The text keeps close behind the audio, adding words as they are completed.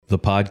The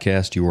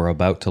podcast you are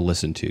about to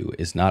listen to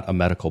is not a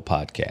medical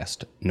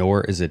podcast,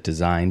 nor is it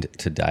designed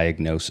to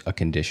diagnose a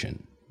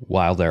condition.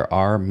 While there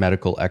are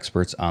medical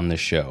experts on the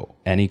show,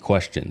 any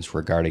questions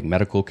regarding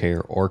medical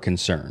care or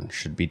concern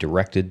should be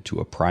directed to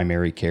a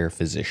primary care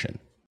physician.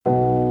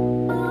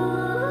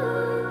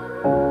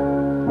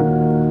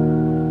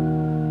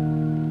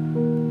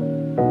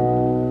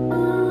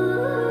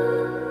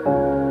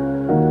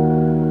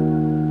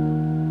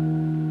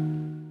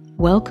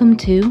 Welcome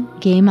to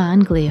Game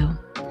On Glio,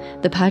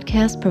 the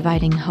podcast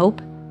providing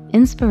hope,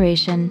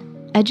 inspiration,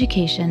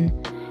 education,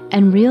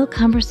 and real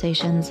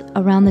conversations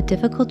around the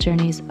difficult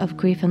journeys of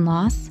grief and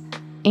loss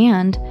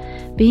and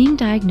being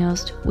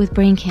diagnosed with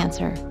brain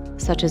cancer,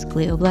 such as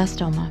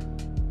glioblastoma.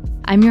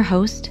 I'm your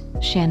host,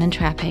 Shannon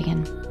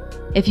Traphagen.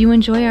 If you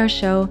enjoy our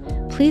show,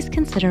 please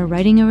consider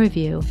writing a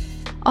review.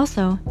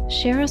 Also,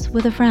 share us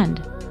with a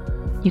friend.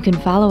 You can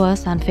follow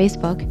us on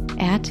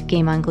Facebook at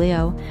Game On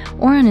Glio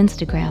or on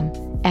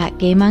Instagram at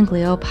Game On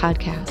Glio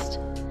Podcast.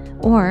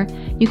 Or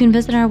you can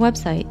visit our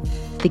website,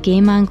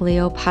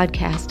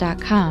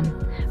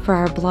 thegameongliopodcast.com, for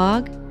our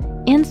blog,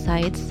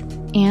 insights,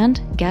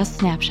 and guest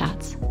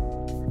snapshots.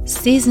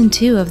 Season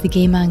 2 of the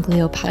Game On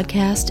Glio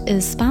podcast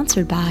is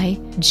sponsored by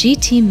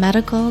GT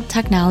Medical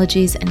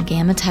Technologies and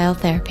Gamma Tile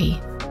Therapy.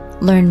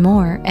 Learn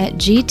more at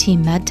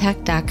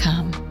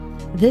gtmedtech.com.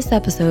 This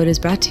episode is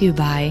brought to you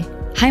by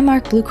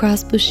Highmark Blue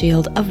Cross Blue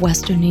Shield of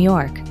Western New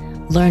York.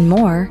 Learn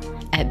more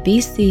at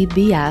bcbswny.com.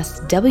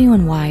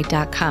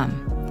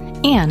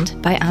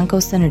 And by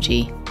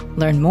OncoSynergy.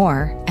 Learn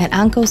more at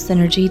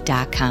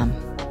oncosynergy.com.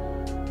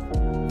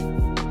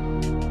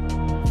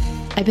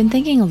 I've been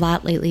thinking a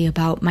lot lately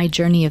about my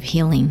journey of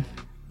healing,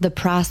 the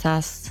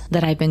process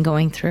that I've been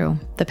going through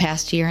the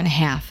past year and a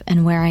half,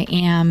 and where I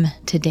am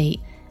to date.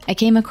 I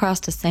came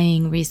across a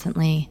saying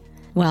recently,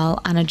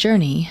 on a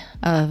journey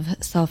of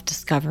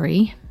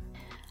self-discovery,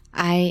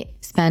 I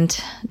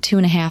spent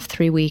 2.5,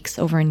 3 weeks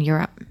over in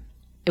Europe.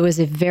 It was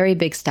a very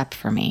big step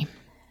for me.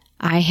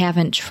 I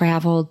haven't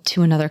traveled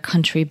to another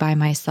country by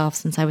myself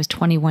since I was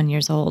 21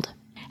 years old.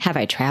 Have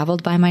I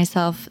traveled by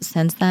myself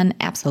since then?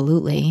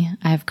 Absolutely.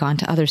 I've gone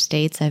to other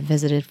states. I've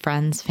visited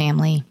friends,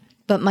 family.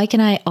 But Mike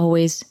and I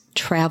always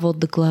traveled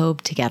the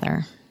globe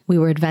together. We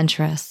were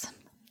adventurous.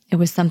 It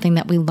was something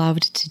that we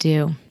loved to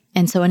do.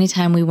 And so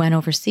anytime we went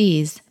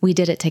overseas, we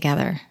did it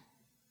together.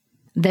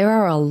 There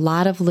are a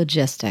lot of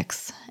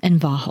logistics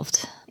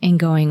involved in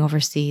going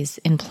overseas,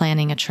 in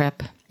planning a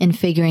trip, in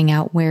figuring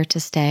out where to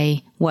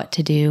stay, what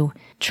to do,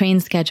 train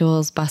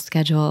schedules, bus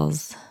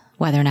schedules,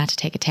 whether or not to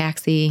take a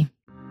taxi.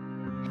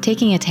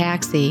 Taking a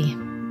taxi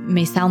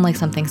may sound like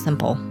something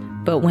simple,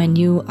 but when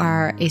you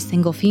are a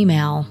single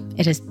female,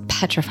 it is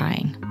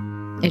petrifying.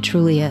 It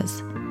truly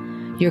is.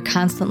 You're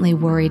constantly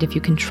worried if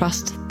you can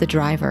trust the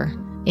driver,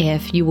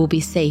 if you will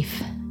be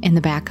safe in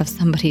the back of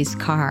somebody's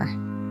car.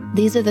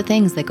 These are the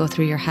things that go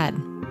through your head.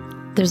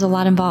 There's a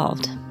lot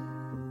involved.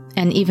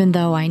 And even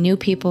though I knew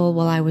people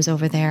while I was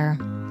over there,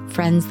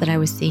 friends that I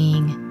was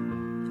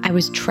seeing, I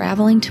was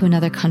traveling to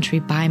another country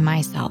by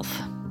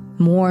myself,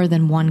 more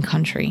than one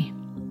country.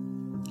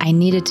 I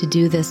needed to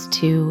do this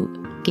to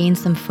gain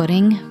some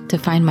footing, to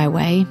find my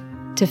way,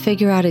 to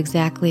figure out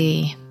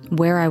exactly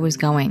where I was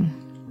going.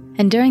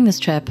 And during this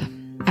trip,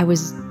 I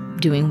was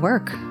doing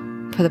work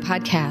for the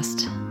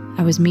podcast.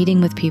 I was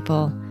meeting with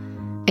people.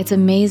 It's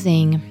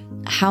amazing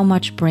how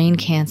much brain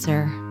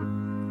cancer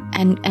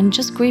and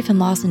just grief and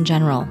loss in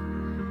general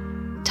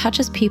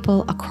touches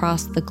people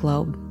across the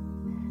globe.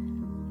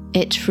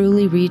 It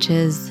truly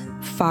reaches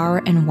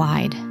far and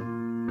wide.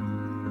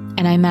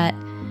 And I met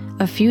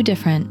a few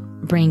different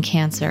brain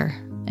cancer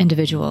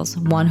individuals,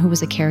 one who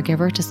was a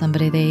caregiver to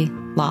somebody they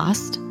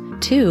lost,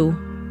 2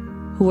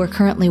 who were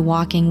currently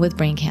walking with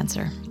brain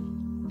cancer.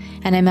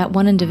 And I met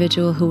one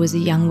individual who was a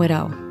young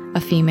widow,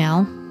 a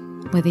female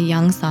with a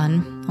young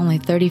son, only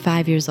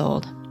 35 years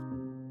old.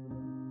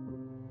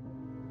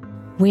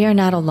 We are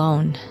not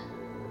alone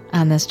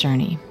on this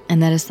journey,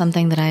 and that is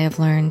something that I have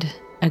learned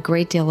a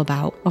great deal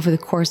about over the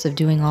course of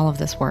doing all of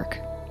this work.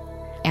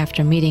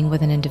 After meeting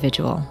with an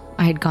individual,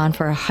 I had gone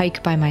for a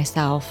hike by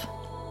myself.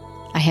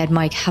 I had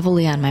Mike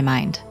heavily on my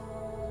mind.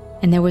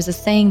 And there was a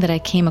saying that I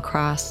came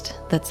across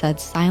that said,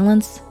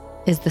 silence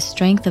is the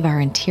strength of our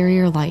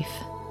interior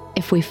life.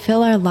 If we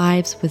fill our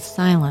lives with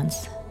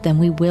silence, then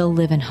we will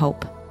live in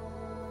hope.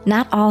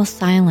 Not all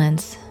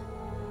silence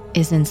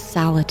is in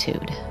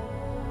solitude.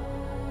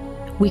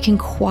 We can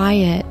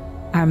quiet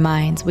our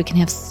minds. We can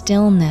have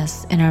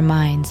stillness in our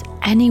minds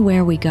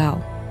anywhere we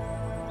go.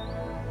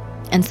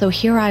 And so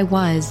here I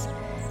was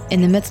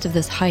in the midst of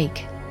this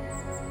hike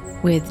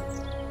with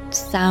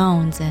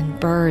sounds and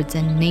birds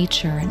and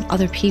nature and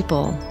other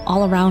people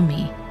all around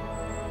me.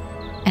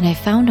 And I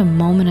found a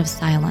moment of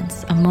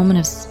silence, a moment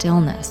of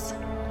stillness.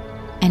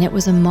 And it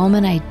was a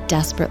moment I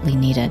desperately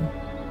needed.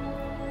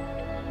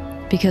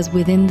 Because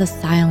within the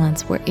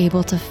silence, we're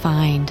able to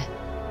find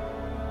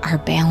our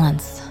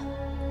balance.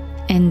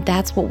 And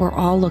that's what we're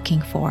all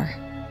looking for.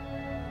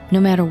 No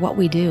matter what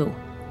we do,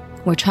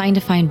 we're trying to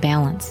find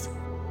balance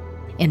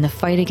in the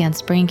fight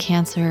against brain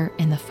cancer,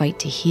 in the fight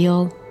to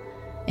heal,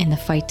 in the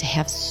fight to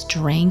have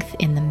strength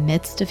in the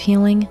midst of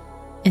healing,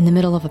 in the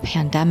middle of a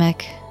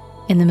pandemic,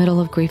 in the middle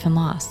of grief and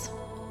loss.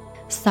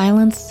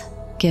 Silence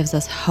gives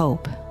us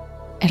hope.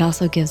 It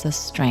also gives us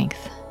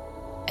strength.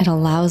 It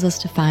allows us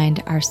to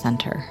find our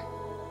center.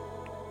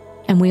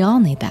 And we all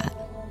need that.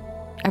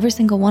 Every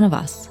single one of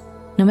us.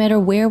 No matter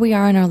where we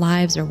are in our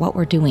lives or what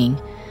we're doing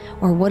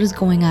or what is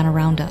going on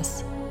around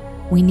us,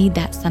 we need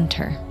that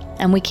center.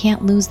 And we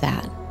can't lose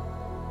that.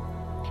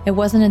 It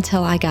wasn't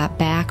until I got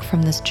back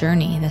from this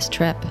journey, this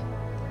trip,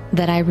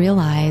 that I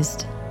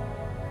realized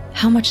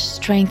how much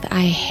strength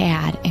I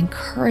had and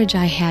courage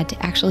I had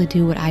to actually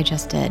do what I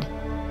just did.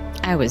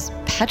 I was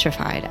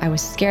petrified. I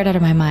was scared out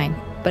of my mind.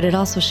 But it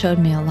also showed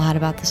me a lot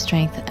about the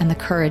strength and the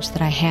courage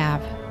that I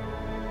have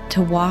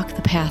to walk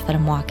the path that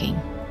I'm walking.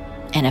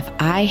 And if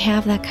I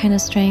have that kind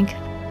of strength,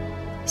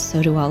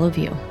 so do all of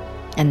you.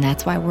 And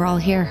that's why we're all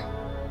here.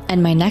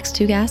 And my next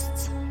two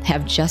guests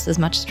have just as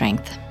much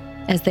strength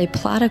as they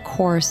plot a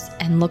course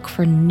and look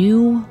for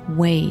new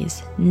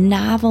ways,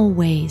 novel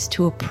ways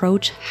to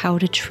approach how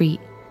to treat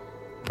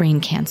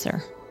brain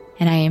cancer.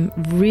 And I am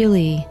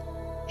really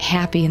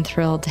happy and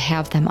thrilled to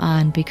have them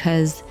on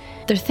because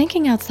they're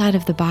thinking outside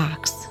of the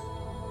box.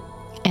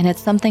 And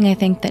it's something I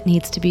think that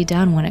needs to be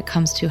done when it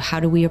comes to how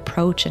do we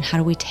approach and how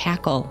do we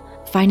tackle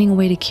finding a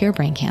way to cure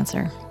brain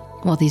cancer.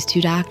 Well, these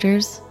two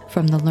doctors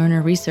from the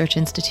Lerner Research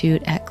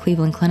Institute at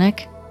Cleveland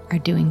Clinic are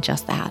doing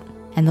just that.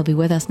 And they'll be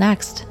with us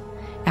next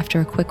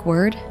after a quick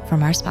word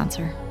from our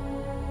sponsor.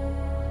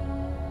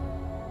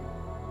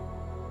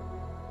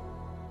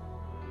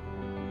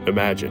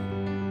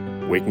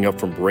 Imagine waking up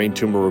from brain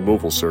tumor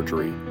removal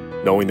surgery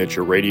knowing that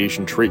your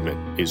radiation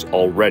treatment is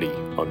already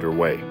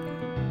underway.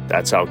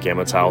 That's how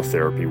gamma-tile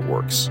therapy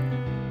works.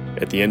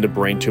 At the end of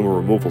brain tumor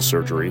removal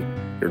surgery,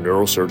 your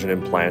neurosurgeon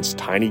implants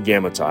tiny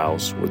gamma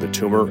tiles where the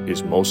tumor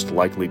is most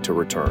likely to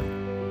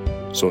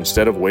return. So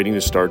instead of waiting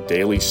to start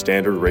daily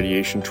standard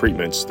radiation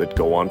treatments that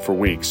go on for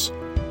weeks,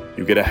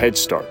 you get a head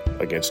start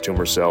against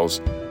tumor cells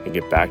and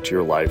get back to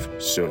your life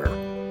sooner.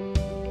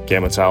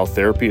 Gamma-tile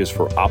therapy is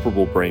for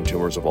operable brain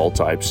tumors of all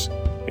types,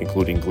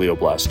 including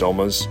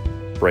glioblastomas,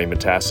 brain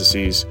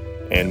metastases,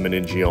 and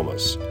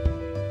meningiomas.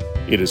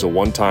 It is a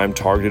one-time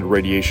targeted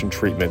radiation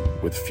treatment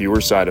with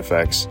fewer side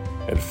effects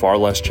and far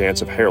less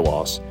chance of hair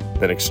loss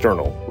than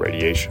external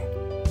radiation.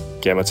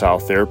 Gamma-tile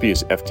therapy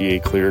is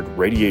FDA-cleared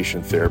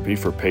radiation therapy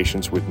for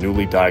patients with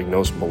newly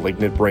diagnosed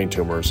malignant brain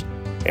tumors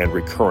and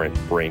recurrent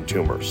brain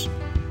tumors.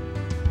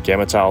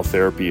 Gamma-tile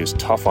therapy is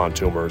tough on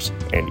tumors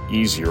and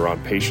easier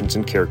on patients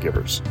and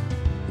caregivers.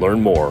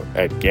 Learn more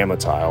at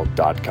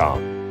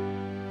gammatile.com.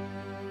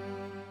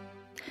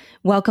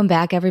 Welcome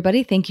back,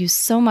 everybody. Thank you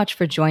so much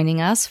for joining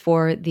us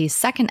for the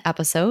second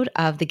episode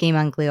of the Game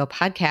on Glio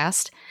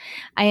podcast.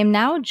 I am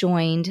now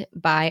joined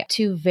by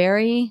two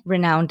very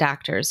renowned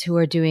doctors who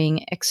are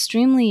doing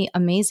extremely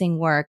amazing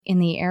work in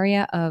the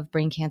area of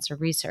brain cancer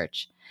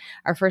research.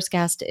 Our first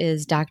guest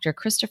is Dr.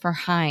 Christopher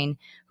Hine,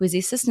 who is the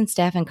Assistant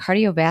Staff in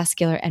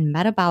Cardiovascular and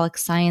Metabolic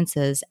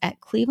Sciences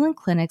at Cleveland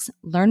Clinic's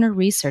Lerner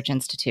Research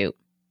Institute.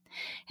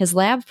 His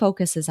lab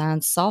focuses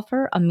on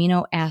sulfur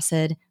amino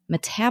acid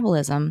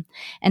metabolism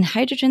and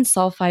hydrogen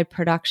sulfide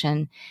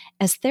production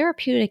as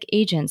therapeutic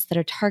agents that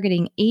are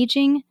targeting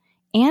aging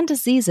and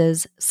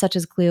diseases such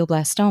as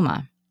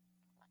glioblastoma.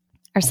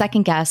 Our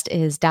second guest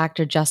is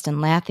Dr. Justin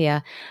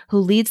Lathia, who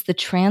leads the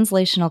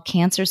translational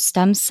cancer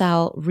stem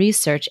cell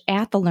research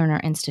at the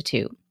Lerner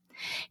Institute.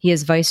 He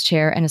is vice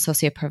chair and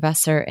associate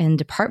professor in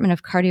Department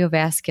of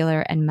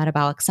Cardiovascular and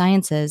Metabolic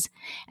Sciences,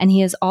 and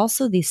he is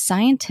also the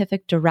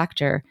scientific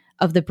director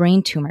of the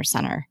Brain Tumor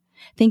Center.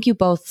 Thank you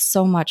both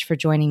so much for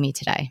joining me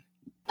today.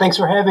 Thanks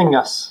for having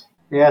us.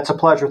 Yeah, it's a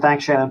pleasure.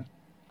 Thanks, Shannon.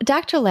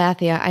 Dr.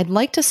 Lathia, I'd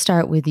like to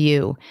start with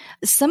you.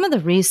 Some of the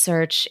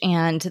research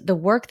and the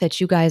work that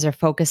you guys are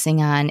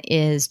focusing on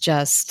is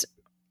just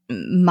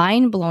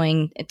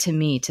mind-blowing to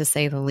me, to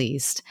say the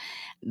least.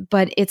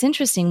 But it's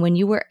interesting, when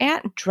you were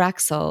at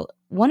Drexel,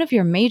 one of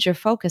your major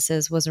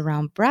focuses was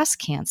around breast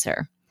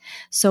cancer.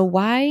 So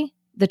why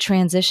the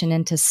transition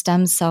into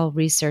stem cell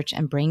research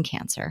and brain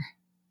cancer?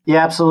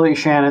 Yeah, absolutely,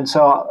 Shannon.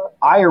 So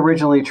I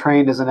originally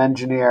trained as an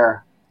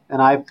engineer,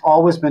 and I've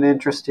always been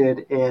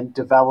interested in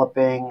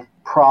developing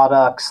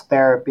products,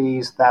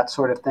 therapies, that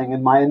sort of thing.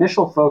 And my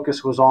initial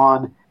focus was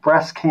on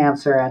breast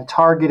cancer and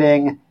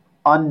targeting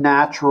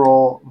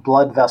unnatural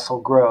blood vessel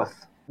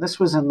growth. This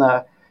was in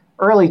the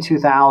early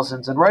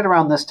 2000s, and right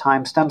around this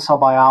time, stem cell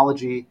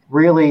biology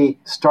really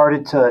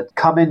started to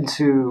come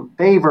into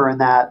favor in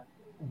that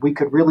we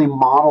could really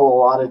model a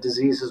lot of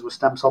diseases with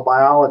stem cell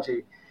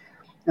biology.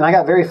 And I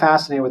got very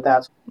fascinated with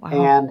that. Wow.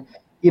 And,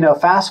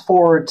 fast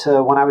forward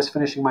to when I was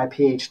finishing my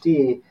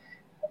PhD,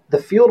 the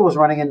field was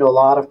running into a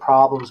lot of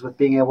problems with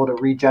being able to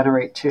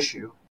regenerate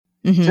tissue,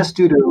 just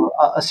due to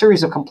a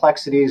series of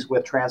complexities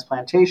with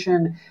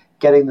transplantation,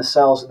 getting the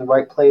cells in the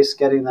right place,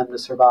 getting them to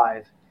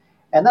survive.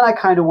 And then I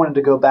kind of wanted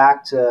to go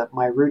back to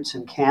my roots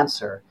in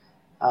cancer.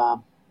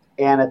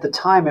 And at the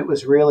time, it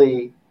was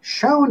really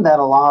shown that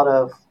a lot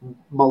of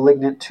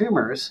malignant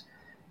tumors,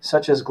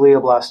 such as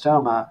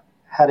glioblastoma,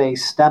 had a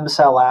stem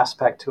cell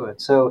aspect to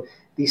it. So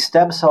these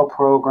stem cell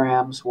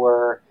programs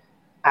were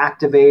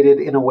activated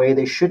in a way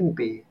they shouldn't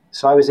be.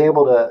 So I was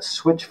able to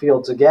switch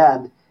fields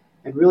again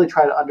and really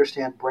try to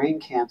understand brain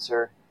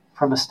cancer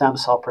from a stem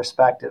cell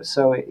perspective.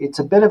 So it's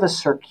a bit of a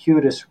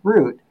circuitous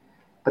route,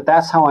 but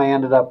that's how I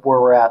ended up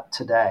where we're at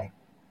today.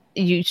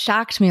 You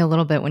shocked me a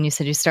little bit when you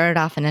said you started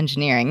off in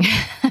engineering.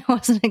 I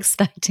was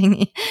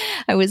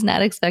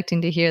not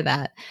expecting to hear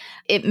that.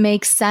 It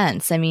makes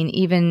sense. I mean,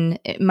 even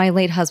my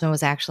late husband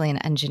was actually an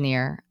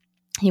engineer.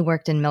 He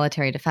worked in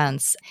military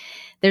defense.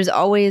 There's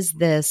always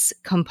this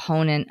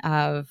component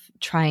of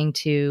trying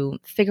to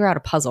figure out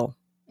a puzzle,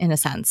 in a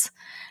sense,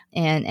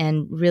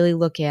 and really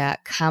look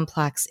at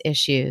complex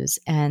issues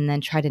and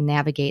then try to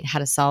navigate how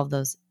to solve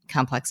those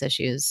complex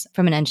issues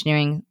from an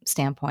engineering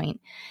standpoint.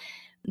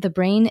 The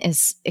brain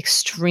is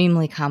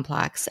extremely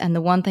complex. And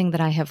the one thing that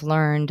I have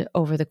learned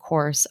over the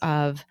course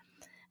of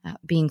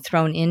being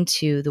thrown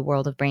into the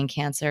world of brain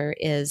cancer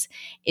is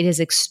it is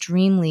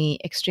extremely,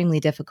 extremely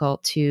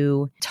difficult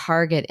to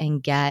target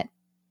and get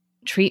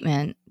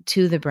treatment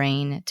to the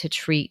brain to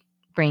treat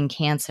brain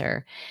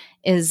cancer.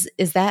 Is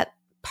that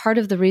part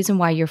of the reason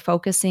why you're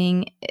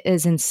focusing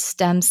is in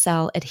stem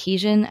cell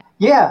adhesion?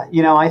 Yeah,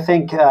 I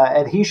think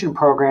adhesion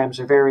programs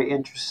are very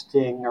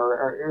interesting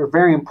or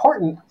very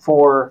important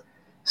for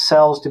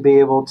cells to be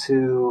able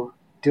to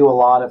do a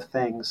lot of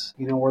things.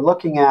 We're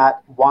looking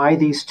at why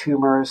these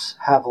tumors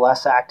have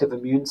less active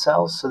immune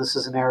cells. So this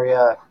is an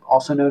area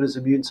also known as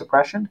immune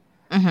suppression.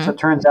 Mm-hmm. So it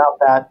turns out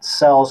that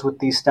cells with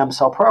these stem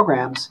cell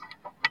programs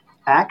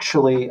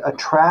actually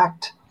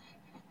attract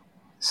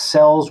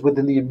cells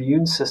within the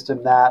immune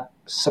system that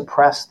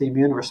suppress the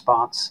immune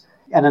response.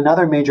 And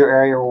another major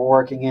area we're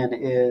working in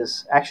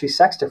is actually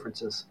sex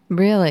differences.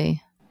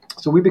 Really?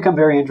 So we become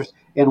very interested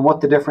in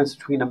what the difference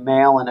between a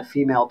male and a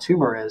female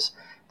tumor is.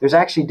 There's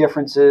actually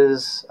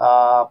differences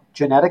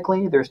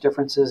genetically. There's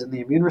differences in the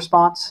immune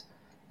response.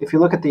 If you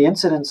look at the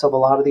incidence of a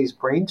lot of these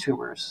brain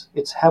tumors,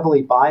 it's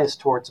heavily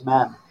biased towards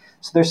men.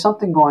 So there's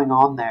something going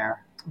on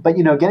there. But,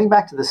 getting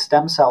back to the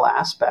stem cell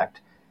aspect,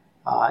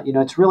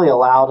 it's really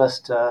allowed us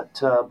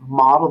to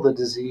model the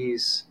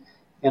disease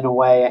in a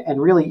way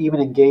and really even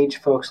engage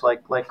folks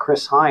like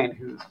Chris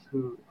Hine,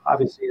 who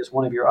obviously is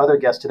one of your other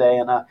guests today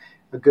and a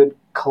good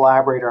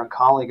collaborator and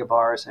colleague of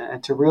ours,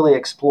 and to really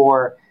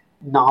explore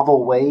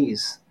novel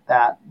ways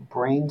that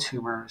brain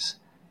tumors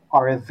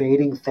are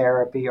evading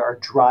therapy, are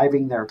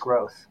driving their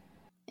growth.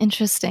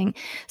 Interesting.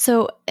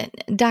 So,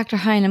 Dr.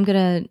 Hine, I'm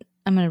going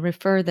to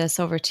refer this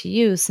over to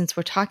you since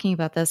we're talking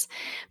about this,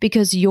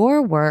 because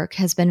your work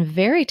has been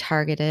very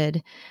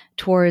targeted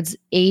towards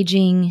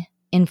aging,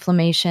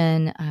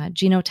 inflammation,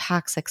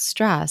 genotoxic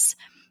stress.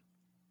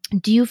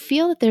 Do you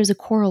feel that there's a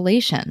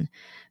correlation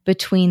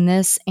between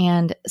this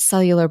and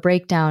cellular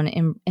breakdown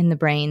in the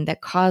brain that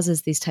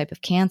causes these type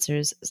of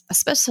cancers,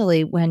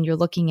 especially when you're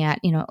looking at,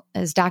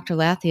 as Dr.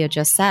 Lathia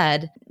just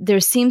said, there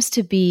seems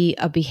to be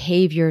a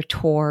behavior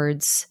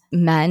towards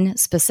men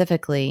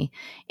specifically.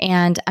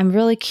 And I'm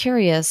really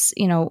curious,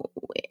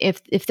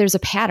 if there's a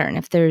pattern,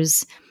 if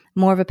there's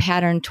more of a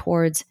pattern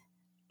towards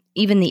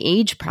even the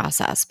age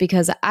process,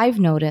 because I've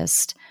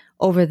noticed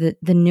over the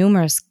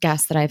numerous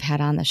guests that I've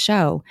had on the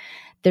show,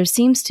 there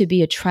seems to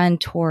be a trend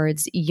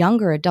towards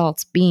younger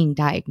adults being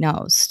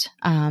diagnosed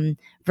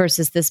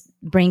versus this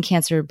brain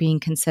cancer being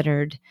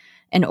considered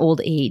an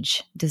old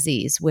age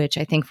disease, which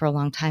I think for a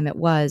long time it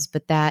was,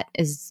 but that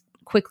is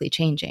quickly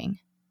changing.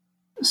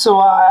 So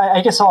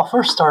I guess I'll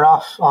first start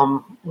off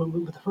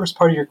with the first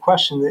part of your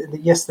question.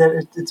 Yes,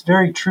 that it's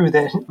very true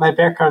that my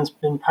background's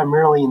been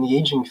primarily in the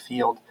aging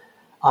field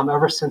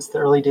ever since the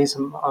early days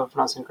of when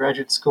I was in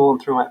graduate school and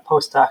through my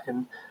postdoc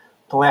and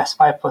the last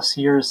 5+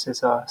 years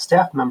as a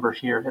staff member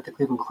here at the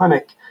Cleveland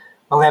Clinic.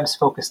 My lab's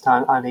focused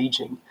on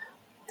aging.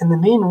 And the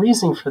main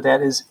reason for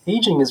that is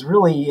aging is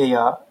really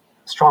a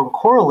strong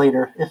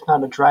correlator, if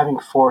not a driving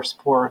force,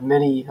 for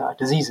many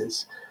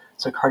diseases.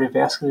 So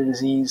cardiovascular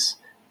disease,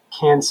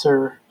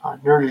 cancer,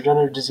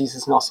 neurodegenerative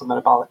diseases, and also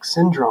metabolic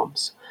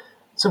syndromes.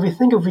 So if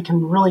we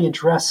can really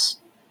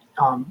address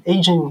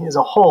aging as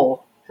a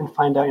whole and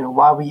find out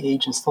why we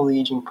age and slow the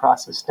aging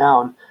process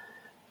down,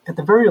 at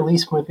the very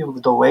least, we might be able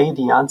to delay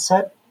the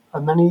onset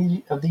of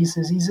many of these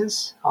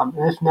diseases, and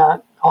if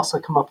not, also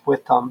come up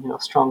with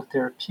strong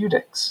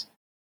therapeutics.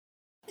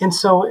 And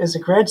so as a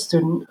grad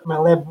student, my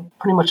lab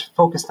pretty much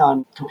focused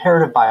on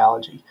comparative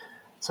biology.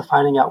 So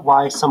finding out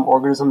why some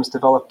organisms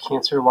develop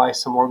cancer, why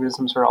some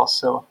organisms are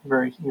also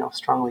very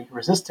strongly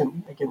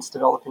resistant against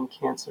developing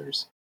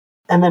cancers.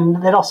 And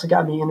then that also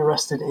got me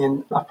interested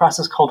in a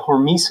process called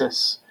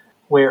hormesis,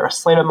 where a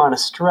slight amount of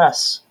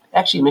stress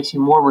actually makes you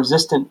more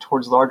resistant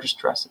towards larger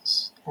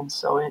stresses. And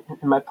so in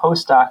my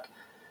postdoc,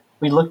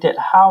 we looked at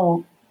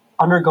how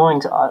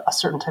undergoing a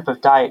certain type of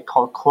diet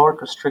called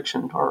caloric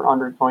restriction or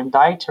undergoing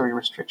dietary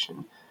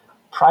restriction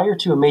prior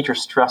to a major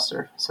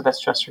stressor. So that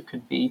stressor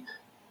could be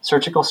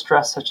surgical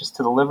stress, such as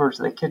to the liver,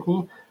 to the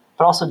kidney,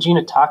 but also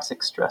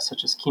genotoxic stress,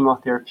 such as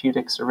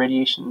chemotherapeutics or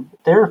radiation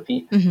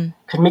therapy,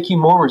 could make you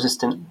more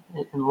resistant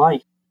in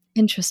life.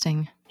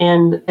 Interesting.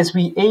 And as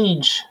we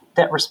age,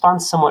 that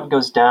response somewhat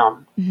goes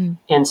down.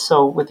 And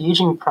so with the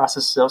aging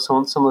process, though,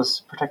 some of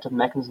those protective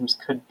mechanisms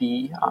could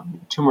be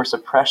tumor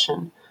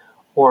suppression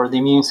or the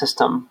immune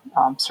system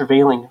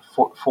surveilling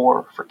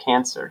for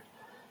cancer.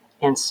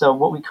 And so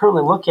what we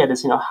currently look at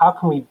is, how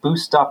can we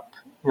boost up,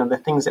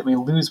 the things that we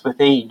lose with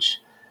age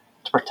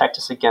to protect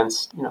us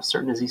against,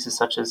 certain diseases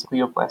such as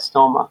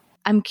glioblastoma.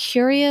 I'm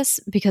curious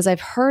because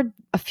I've heard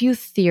a few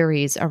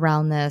theories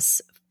around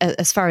this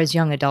as far as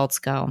young adults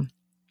go,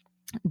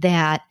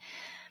 that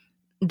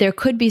there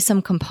could be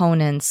some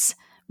components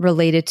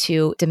related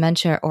to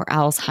dementia or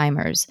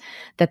Alzheimer's,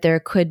 that there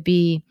could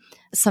be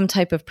some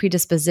type of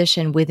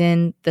predisposition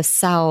within the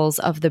cells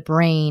of the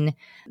brain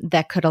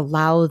that could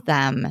allow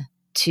them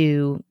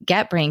to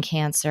get brain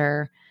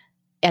cancer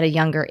at a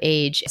younger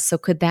age. So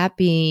could that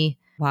be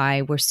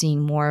why we're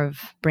seeing more of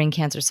brain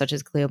cancer such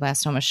as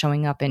glioblastoma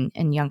showing up in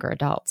younger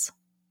adults?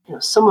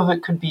 Some of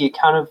it could be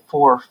accounted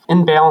for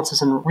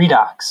imbalances in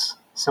redox.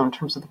 So in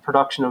terms of the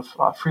production of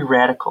free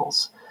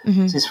radicals. So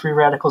these free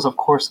radicals, of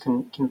course,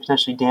 can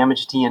potentially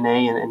damage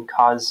DNA and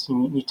cause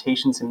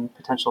mutations in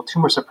potential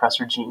tumor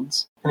suppressor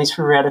genes. And these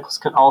free radicals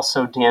can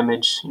also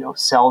damage,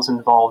 cells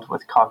involved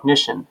with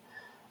cognition.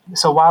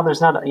 So while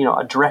there's not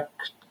a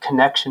direct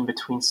connection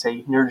between,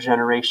 say,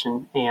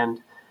 neurodegeneration and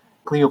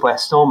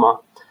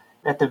glioblastoma,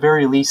 at the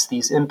very least,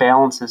 these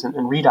imbalances in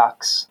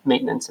redox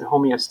maintenance and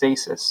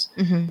homeostasis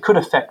could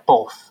affect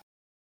both.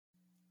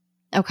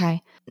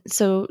 Okay.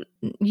 So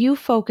you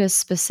focus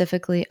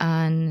specifically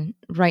on,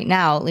 right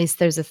now, at least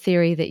there's a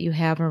theory that you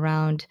have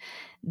around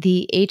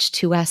the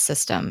H2S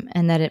system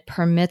and that it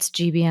permits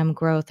GBM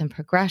growth and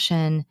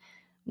progression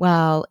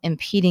while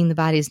impeding the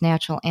body's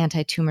natural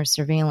anti-tumor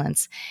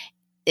surveillance.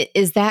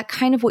 Is that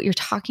kind of what you're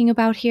talking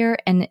about here?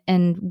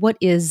 And what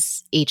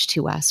is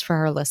H2S for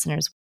our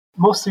listeners?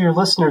 Most of your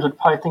listeners would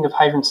probably think of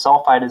hydrogen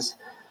sulfide as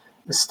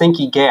the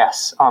stinky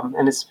gas,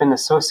 and it's been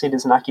associated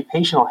as an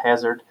occupational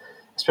hazard,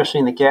 especially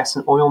in the gas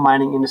and oil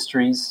mining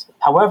industries.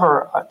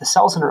 However, the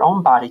cells in our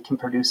own body can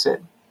produce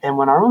it. And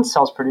when our own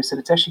cells produce it,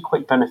 it's actually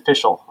quite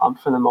beneficial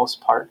for the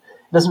most part.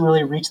 It doesn't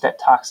really reach that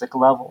toxic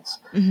levels.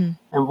 And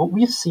what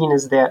we've seen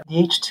is that the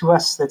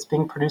H2S that's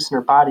being produced in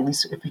our body, at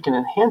least if we can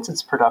enhance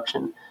its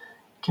production,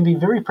 can be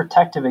very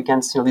protective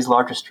against these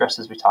larger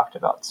stresses we talked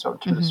about. So in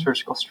terms of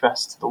surgical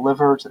stress to the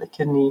liver, to the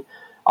kidney,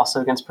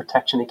 also against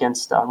protection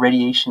against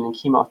radiation and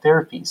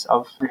chemotherapies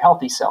of your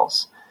healthy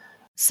cells.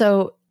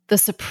 So the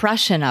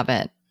suppression of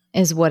it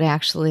is what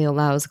actually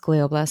allows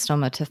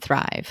glioblastoma to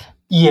thrive.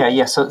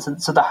 Yeah. So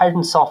the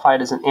hydrogen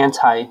sulfide is an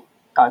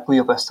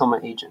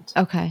anti-glioblastoma agent.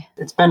 Okay.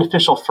 It's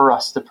beneficial for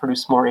us to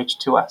produce more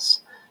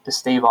H2S to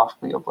stave off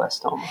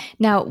glioblastoma.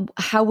 Now,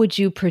 how would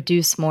you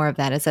produce more of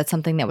that? Is that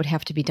something that would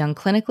have to be done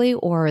clinically,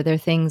 or are there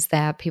things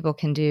that people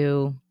can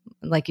do,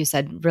 like you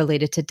said,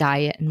 related to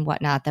diet and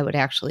whatnot, that would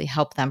actually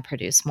help them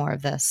produce more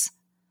of this?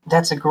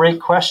 That's a great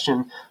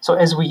question. So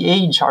as we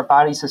age, our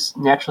bodies just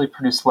naturally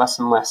produce less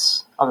and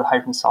less of the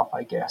hydrogen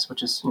sulfide gas,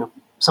 which is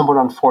somewhat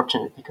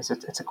unfortunate because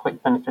it's a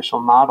quite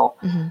beneficial model.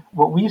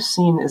 What we've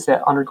seen is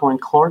that undergoing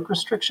caloric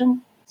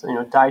restriction, so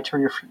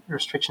dietary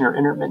restriction or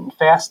intermittent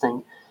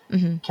fasting,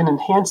 can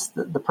enhance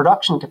the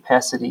production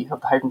capacity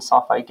of the hydrogen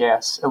sulfide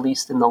gas, at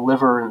least in the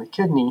liver and the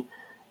kidney.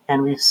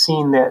 And we've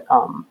seen that,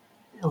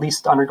 at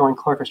least undergoing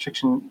caloric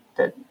restriction,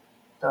 that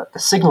the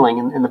signaling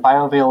and the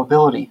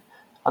bioavailability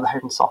of the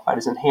hydrogen sulfide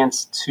is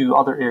enhanced to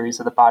other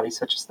areas of the body,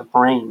 such as the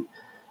brain.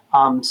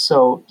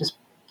 So just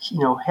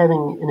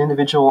having an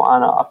individual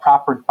on a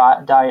proper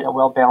diet, a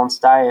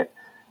well-balanced diet,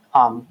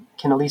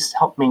 can at least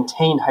help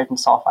maintain hydrogen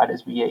sulfide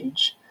as we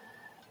age.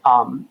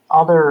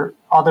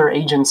 Other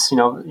agents,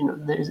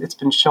 it's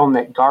been shown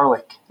that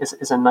garlic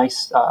is a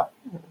nice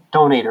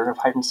donator of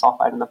hydrogen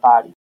sulfide in the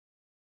body.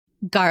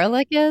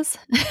 Garlic is?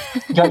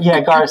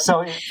 Yeah, garlic.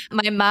 So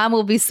my mom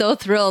will be so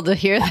thrilled to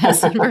hear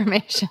this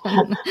information.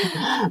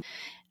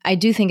 I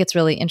do think it's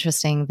really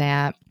interesting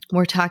that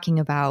we're talking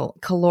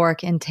about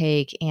caloric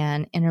intake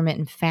and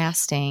intermittent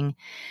fasting,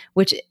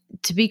 which,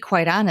 to be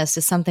quite honest,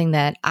 is something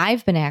that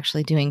I've been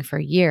actually doing for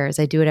years.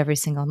 I do it every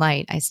single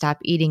night. I stop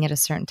eating at a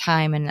certain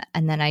time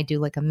and then I do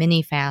like a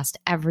mini fast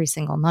every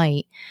single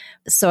night.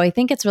 So I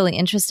think it's really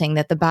interesting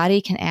that the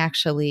body can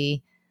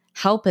actually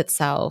help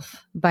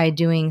itself by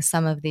doing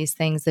some of these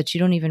things that you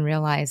don't even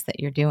realize that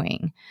you're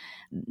doing.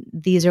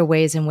 These are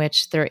ways in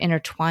which they're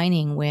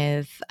intertwining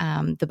with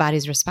the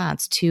body's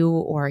response to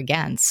or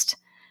against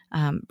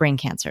brain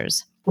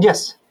cancers.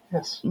 Yes.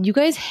 You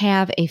guys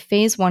have a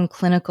phase 1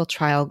 clinical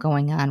trial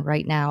going on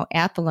right now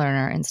at the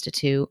Lerner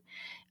Institute.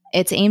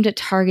 It's aimed at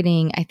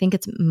targeting, I think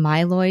it's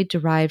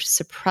myeloid-derived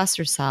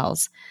suppressor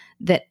cells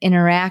that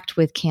interact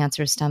with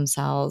cancer stem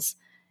cells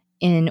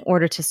in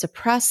order to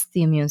suppress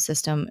the immune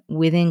system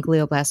within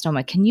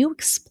glioblastoma. Can you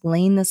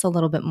explain this a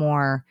little bit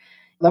more?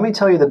 Let me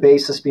tell you the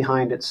basis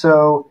behind it.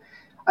 So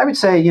I would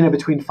say,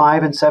 between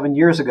 5 and 7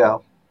 years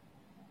ago,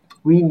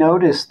 we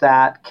noticed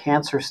that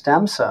cancer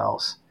stem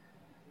cells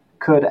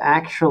could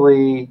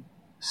actually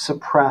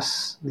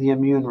suppress the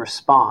immune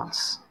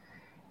response.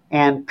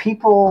 And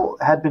people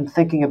had been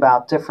thinking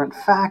about different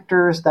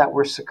factors that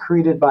were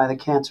secreted by the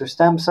cancer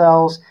stem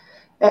cells.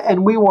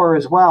 And we were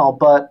as well,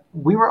 but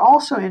we were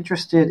also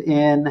interested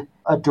in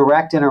a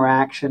direct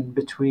interaction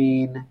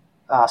between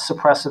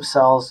suppressive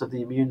cells of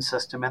the immune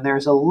system. And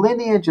there's a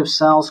lineage of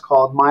cells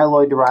called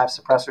myeloid-derived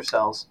suppressor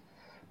cells.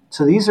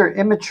 So these are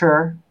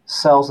immature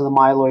cells of the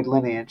myeloid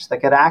lineage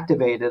that get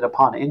activated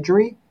upon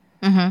injury.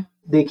 Mm-hmm.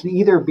 They can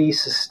either be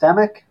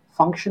systemic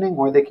functioning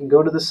or they can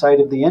go to the site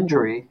of the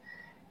injury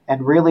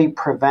and really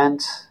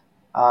prevent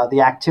the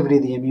activity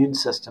of the immune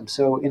system.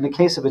 So in the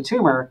case of a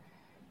tumor,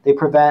 they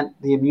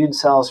prevent the immune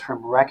cells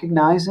from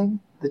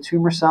recognizing the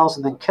tumor cells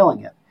and then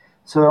killing it.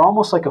 So they're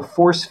almost like a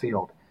force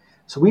field.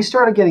 So we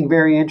started getting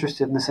very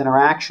interested in this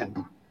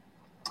interaction.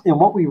 And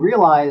what we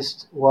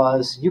realized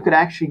was you could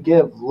actually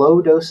give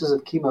low doses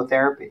of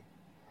chemotherapy.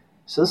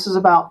 So this is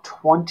about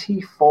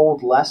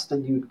 20-fold less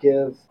than you'd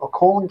give a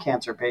colon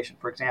cancer patient,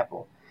 for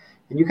example.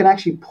 And you can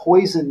actually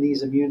poison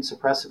these immune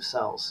suppressive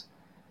cells.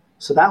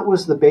 So that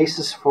was the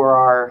basis for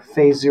our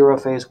phase 0,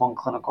 phase 1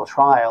 clinical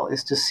trial,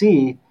 is to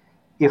see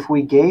if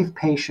we gave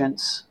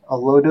patients a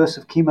low dose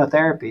of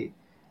chemotherapy,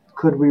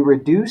 could we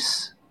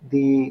reduce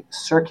the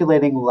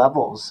circulating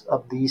levels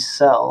of these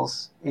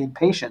cells in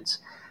patients?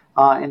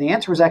 And the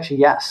answer was actually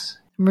yes.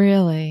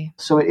 Really?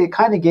 So it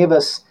kind of gave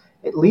us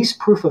at least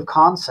proof of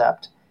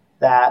concept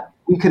that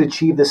we could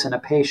achieve this in a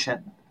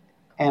patient.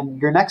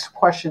 And your next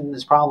question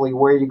is probably,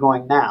 where are you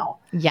going now?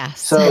 Yes.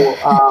 So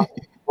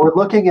we're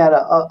looking at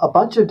a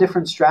bunch of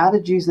different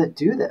strategies that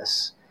do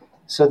this.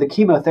 So the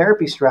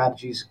chemotherapy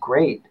strategy is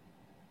great,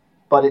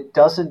 but it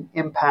doesn't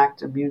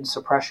impact immune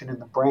suppression in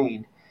the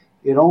brain.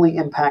 It only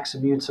impacts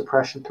immune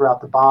suppression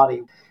throughout the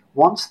body.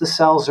 Once the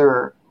cells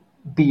are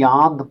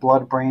beyond the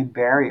blood-brain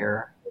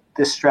barrier,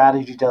 this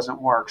strategy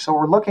doesn't work. So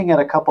we're looking at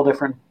a couple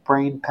different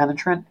brain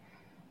penetrant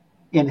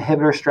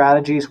inhibitor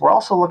strategies. We're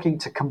also looking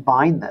to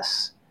combine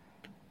this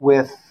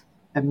with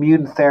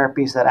immune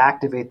therapies that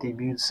activate the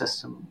immune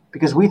system,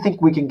 because we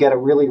think we can get a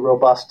really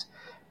robust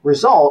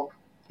result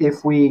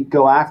if we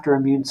go after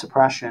immune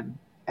suppression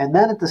and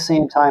then at the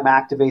same time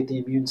activate the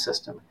immune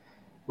system.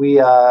 We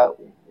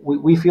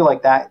feel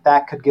like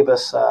that could give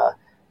us a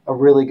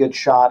really good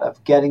shot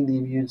of getting the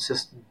immune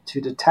system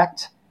to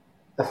detect,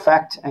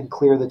 affect, and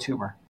clear the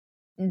tumor.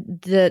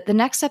 The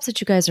next steps that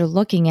you guys are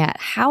looking at,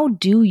 how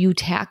do you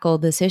tackle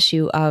this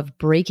issue of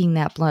breaking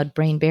that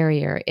blood-brain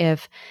barrier?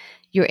 If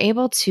you're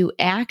able to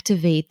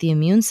activate the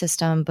immune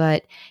system,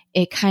 but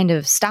it kind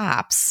of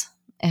stops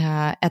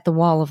at the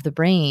wall of the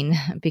brain,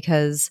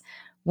 because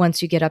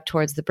once you get up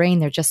towards the brain,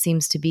 there just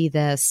seems to be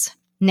this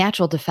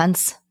natural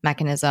defense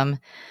mechanism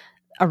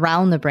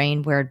around the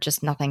brain where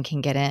just nothing can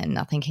get in,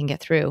 nothing can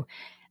get through.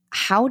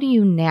 How do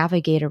you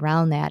navigate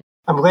around that?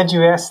 I'm glad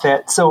you asked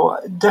that. So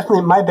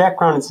definitely my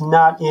background is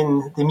not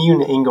in the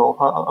immune angle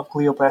of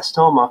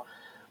glioblastoma.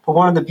 But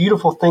one of the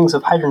beautiful things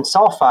of hydrogen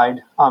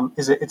sulfide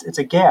is it's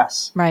a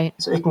gas. Right.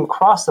 So it can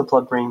cross the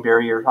blood-brain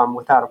barrier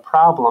without a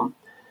problem.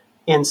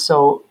 And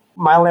so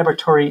my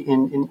laboratory,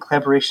 in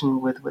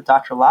collaboration with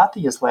Dr.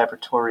 Lathia's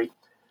laboratory,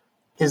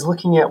 is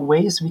looking at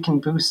ways we can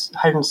boost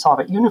hydrogen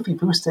sulfide. Even if we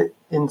boost it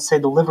in, say,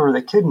 the liver or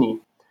the kidney,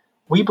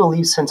 we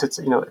believe, since it's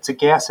a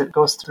gas that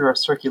goes through our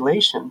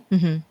circulation,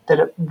 that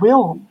it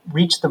will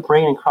reach the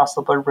brain and cross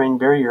the blood-brain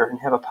barrier and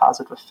have a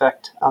positive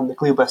effect on the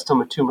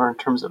glioblastoma tumor in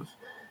terms of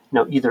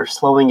either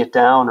slowing it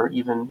down or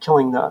even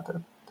killing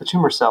the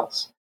tumor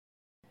cells.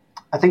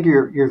 I think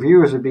your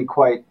viewers would be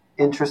quite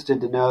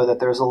interested to know that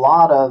there's a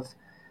lot of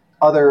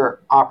other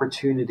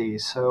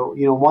opportunities. So,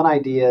 one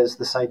idea is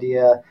this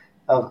idea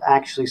of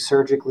actually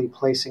surgically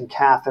placing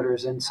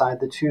catheters inside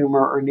the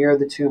tumor or near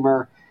the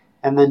tumor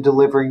and then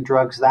delivering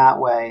drugs that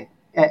way.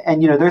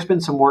 And there's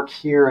been some work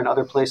here and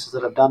other places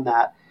that have done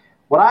that.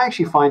 What I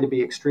actually find to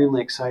be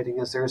extremely exciting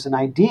is there's an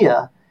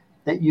idea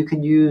that you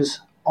can use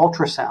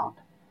ultrasound.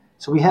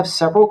 So we have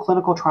several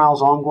clinical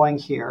trials ongoing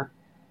here,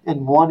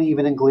 and one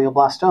even in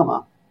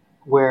glioblastoma,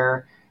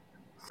 where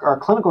our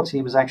clinical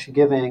team is actually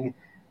giving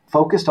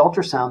focused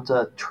ultrasound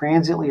to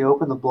transiently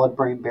open the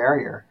blood-brain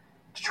barrier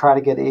to try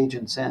to get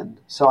agents in.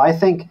 So I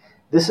think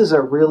this is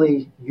a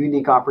really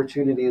unique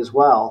opportunity as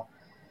well.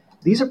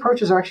 These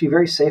approaches are actually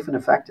very safe and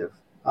effective.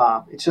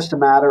 It's just a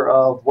matter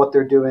of what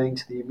they're doing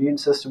to the immune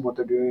system, what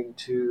they're doing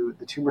to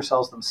the tumor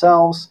cells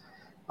themselves.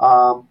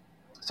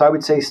 So I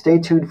would say stay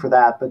tuned for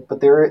that, but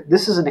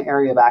this is an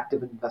area of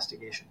active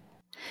investigation.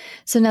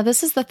 So now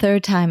this is the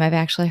third time I've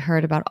actually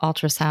heard about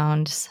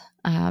ultrasounds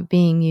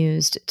being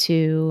used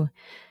to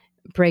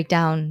break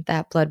down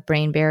that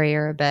blood-brain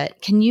barrier a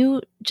bit. Can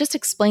you just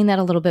explain that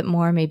a little bit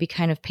more, maybe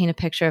kind of paint a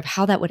picture of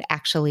how that would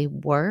actually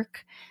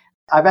work?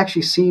 I've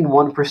actually seen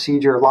one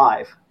procedure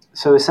live.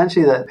 So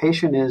essentially the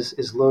patient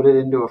is loaded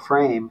into a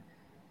frame,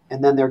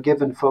 and then they're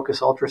given focus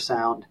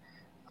ultrasound,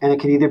 and it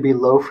can either be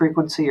low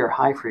frequency or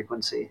high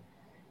frequency.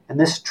 And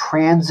this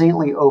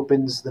transiently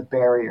opens the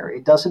barrier.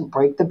 It doesn't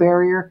break the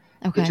barrier.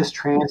 Okay. It just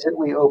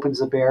transiently opens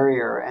the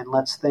barrier and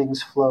lets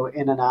things flow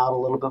in and out a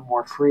little bit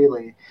more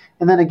freely.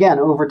 And then again,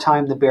 over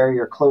time, the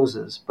barrier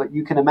closes. But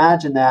you can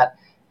imagine that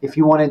if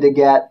you wanted to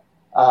get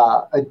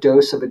a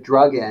dose of a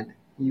drug in,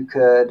 you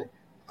could,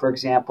 for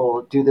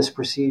example, do this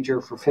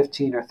procedure for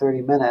 15 or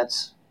 30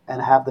 minutes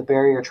and have the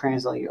barrier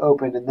transiently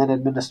opened and then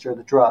administer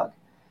the drug.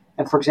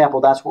 And for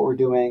example, that's what we're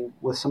doing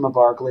with some of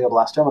our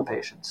glioblastoma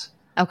patients.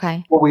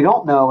 Okay. What we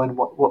don't know, and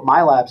what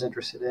my lab's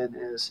interested in,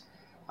 is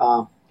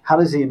how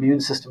does the immune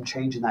system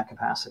change in that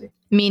capacity?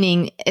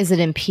 Meaning, is it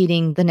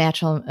impeding the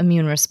natural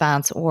immune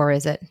response, or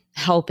is it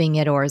helping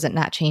it, or is it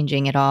not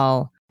changing at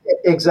all?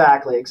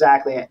 Exactly.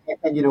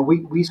 And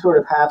we sort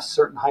of have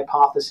certain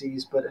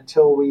hypotheses, but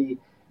until we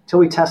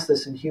test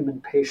this in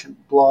human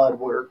patient blood,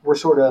 we're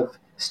sort of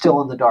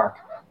still in the dark.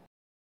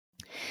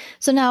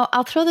 So now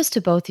I'll throw this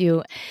to both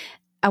you.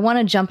 I want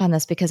to jump on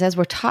this because as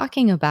we're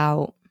talking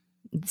about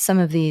some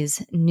of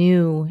these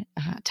new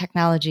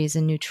technologies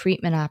and new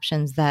treatment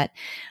options that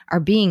are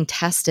being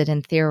tested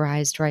and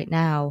theorized right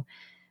now,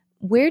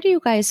 where do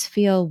you guys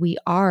feel we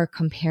are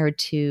compared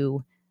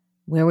to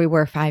where we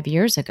were 5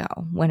 years ago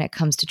when it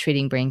comes to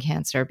treating brain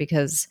cancer?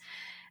 Because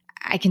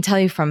I can tell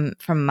you from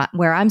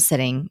where I'm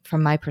sitting,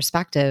 from my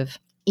perspective,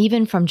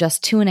 even from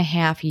just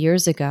 2.5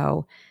 years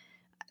ago,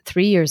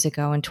 3 years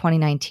ago in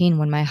 2019,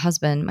 when my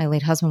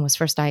late husband was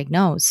first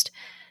diagnosed,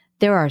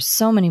 there are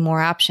so many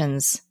more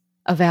options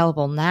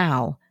available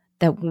now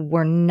that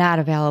were not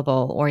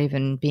available or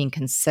even being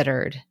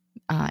considered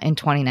in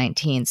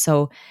 2019.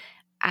 So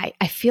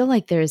I feel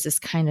like there is this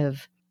kind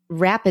of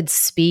rapid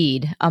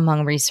speed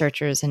among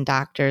researchers and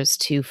doctors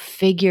to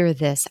figure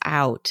this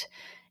out.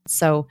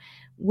 So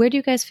where do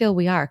you guys feel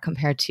we are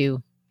compared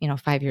to,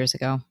 5 years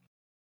ago?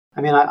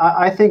 I mean,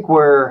 I think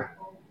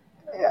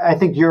I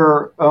think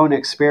your own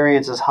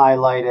experience has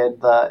highlighted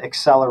the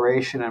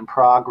acceleration and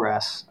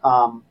progress.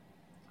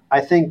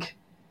 I think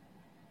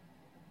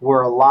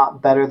we're a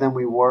lot better than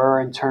we were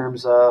in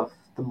terms of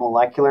the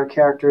molecular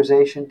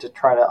characterization to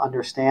try to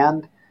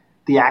understand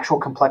the actual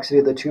complexity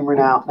of the tumor.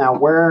 Now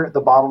where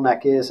the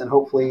bottleneck is, and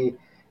hopefully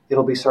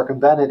it'll be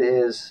circumvented,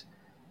 is,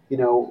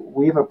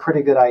 we have a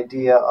pretty good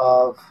idea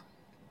of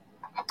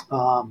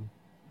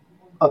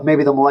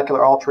maybe the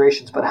molecular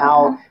alterations, but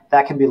how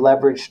that can be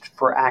leveraged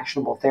for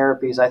actionable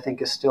therapies, I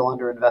think, is still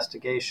under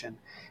investigation.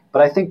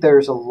 But I think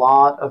there's a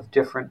lot of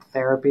different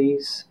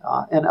therapies,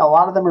 and a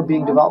lot of them are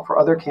being developed for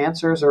other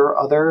cancers or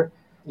other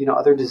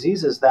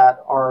diseases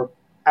that are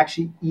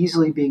actually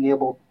easily being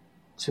able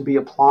to be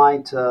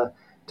applied to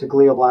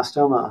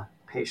glioblastoma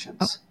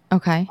patients.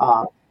 Okay.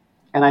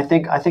 And I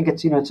think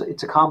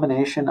it's a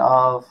combination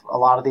of a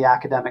lot of the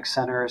academic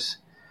centers,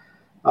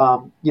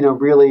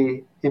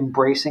 really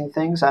embracing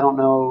things. I don't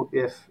know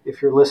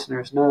if your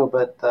listeners know,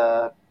 but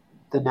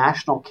the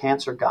National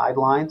Cancer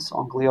Guidelines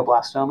on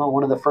glioblastoma,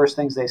 one of the first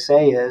things they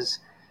say is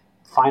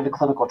find a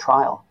clinical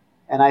trial.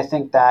 And I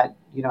think that,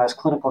 as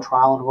clinical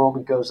trial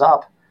enrollment goes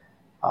up,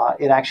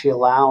 it actually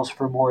allows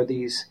for more of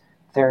these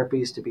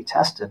therapies to be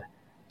tested.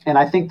 And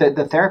I think that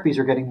the therapies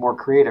are getting more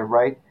creative,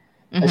 right?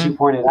 Mm-hmm. As you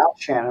pointed out,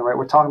 Shannon, right?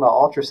 We're talking about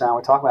ultrasound.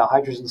 We're talking about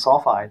hydrogen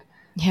sulfide.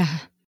 Yeah.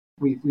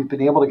 We've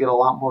been able to get a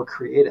lot more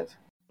creative.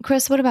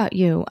 Chris, what about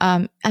you?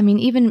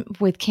 Even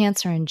with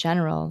cancer in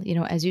general,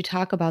 as you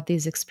talk about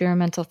these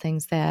experimental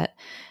things that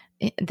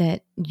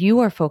you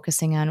are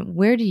focusing on,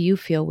 where do you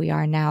feel we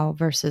are now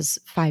versus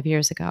 5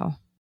 years ago?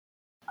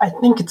 I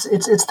think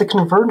it's the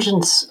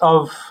convergence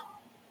of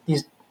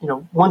these,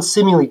 once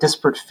seemingly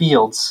disparate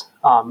fields.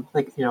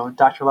 Like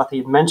Dr. Lathia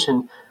had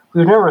mentioned, we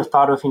would never have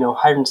thought of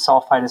hydrogen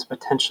sulfide as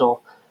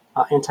potential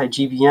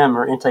anti-GBM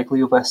or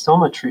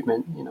anti-glioblastoma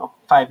treatment.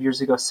 5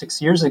 years ago,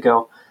 6 years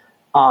ago.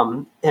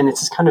 And it's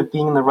just kind of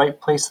being in the right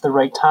place at the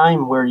right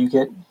time where you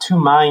get two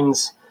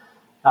minds,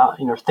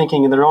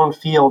 thinking in their own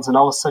fields, and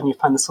all of a sudden you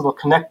find this little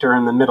connector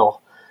in the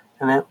middle,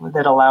 and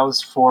that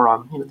allows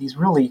for these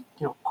really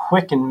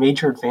quick and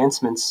major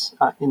advancements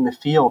in the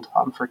field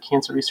for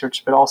cancer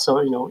research, but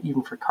also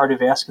even for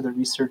cardiovascular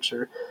research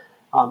or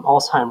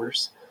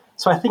Alzheimer's.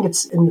 So I think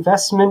it's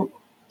investment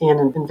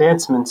and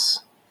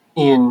advancements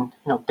in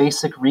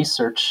basic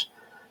research.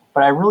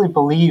 But I really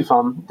believe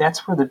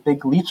that's where the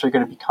big leaps are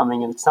going to be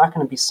coming, and it's not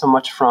going to be so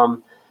much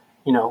from,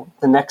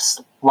 the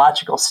next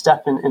logical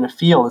step in a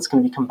field. It's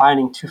going to be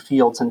combining two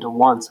fields into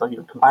one. So,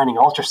 combining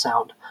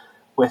ultrasound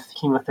with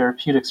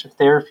chemotherapeutics or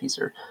therapies,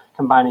 or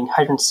combining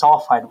hydrogen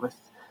sulfide with,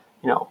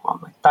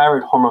 like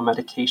thyroid hormone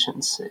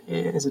medications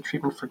as a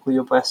treatment for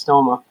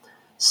glioblastoma.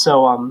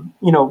 So,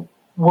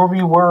 where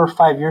we were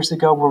 5 years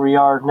ago, where we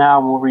are now,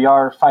 and where we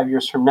are 5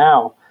 years from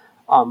now,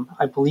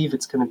 I believe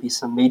it's going to be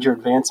some major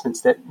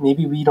advancements that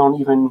maybe we don't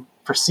even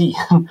foresee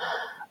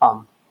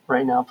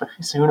right now. But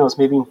so who knows,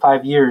 maybe in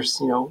 5 years,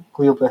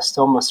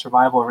 glioblastoma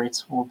survival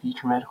rates will be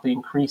dramatically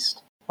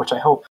increased, which I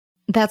hope.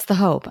 That's the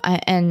hope.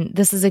 And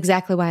this is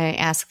exactly why I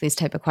ask these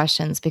type of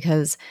questions,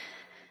 because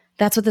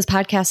that's what this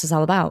podcast is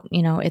all about.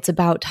 It's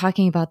about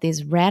talking about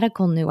these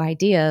radical new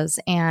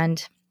ideas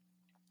and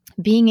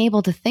being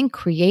able to think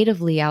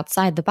creatively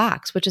outside the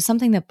box, which is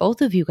something that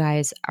both of you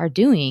guys are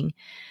doing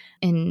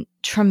in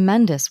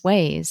tremendous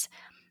ways.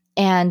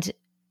 And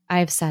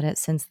I've said it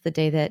since the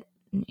day that,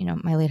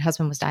 my late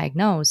husband was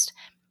diagnosed.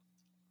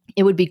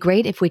 It would be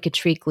great if we could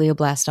treat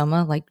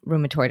glioblastoma like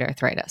rheumatoid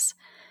arthritis.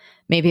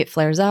 Maybe it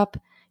flares up,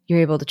 you're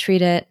able to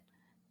treat it,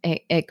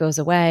 it goes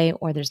away,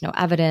 or there's no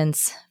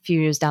evidence. A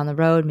few years down the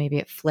road, maybe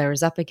it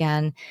flares up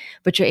again,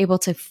 but you're able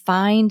to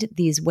find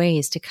these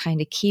ways to kind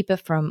of keep it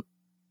from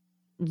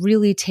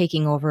really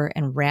taking over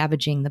and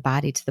ravaging the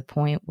body to the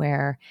point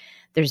where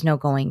there's no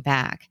going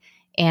back.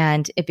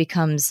 And it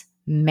becomes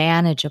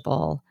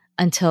manageable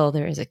until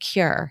there is a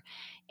cure.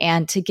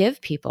 And to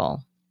give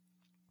people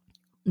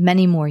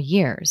many more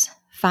years,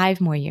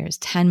 5 more years,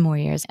 10 more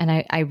years. And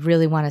I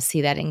really want to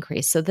see that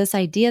increase. So this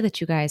idea that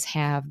you guys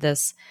have,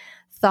 this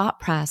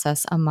thought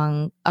process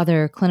among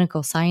other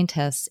clinical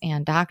scientists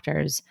and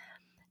doctors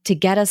to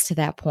get us to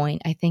that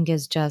point, I think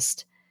is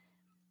just,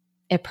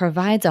 it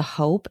provides a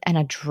hope and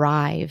a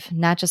drive,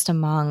 not just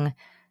among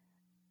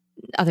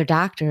other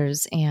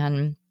doctors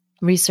and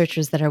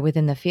researchers that are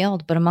within the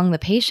field, but among the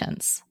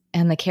patients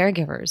and the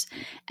caregivers,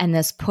 and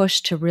this push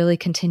to really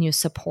continue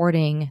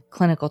supporting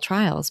clinical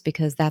trials,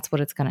 because that's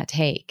what it's going to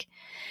take.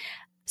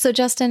 So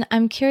Justin,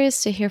 I'm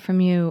curious to hear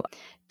from you.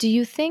 Do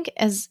you think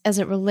as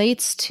it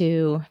relates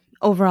to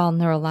overall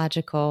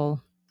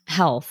neurological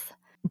health,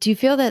 do you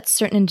feel that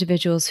certain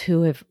individuals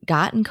who have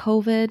gotten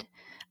COVID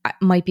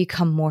might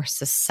become more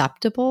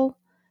susceptible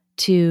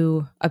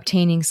to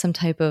obtaining some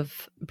type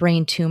of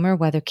brain tumor,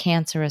 whether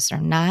cancerous or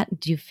not?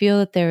 Do you feel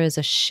that there is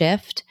a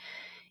shift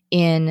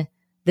in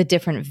the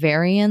different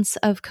variants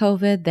of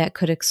COVID that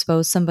could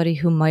expose somebody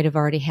who might have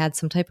already had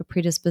some type of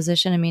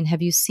predisposition? I mean,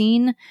 have you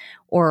seen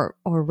or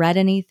read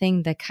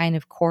anything that kind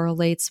of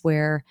correlates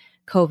where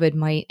COVID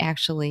might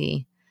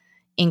actually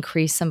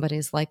increase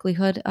somebody's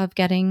likelihood of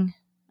getting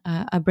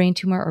a brain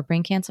tumor or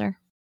brain cancer?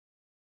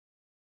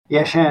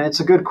 Yeah, Shannon, it's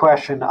a good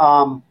question.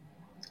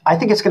 I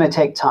think it's going to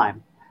take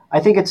time.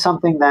 I think it's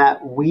something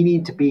that we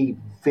need to be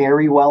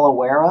very well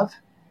aware of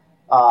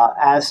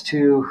as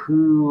to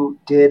who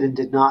did and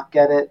did not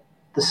get it,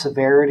 the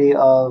severity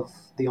of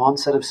the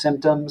onset of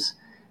symptoms.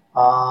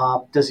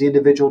 Does the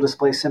individual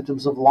display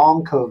symptoms of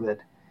long COVID?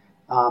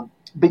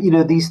 But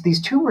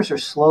these tumors are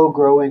slow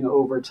growing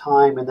over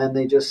time, and then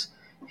they just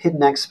hit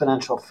an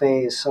exponential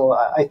phase. So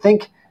I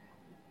think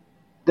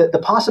that the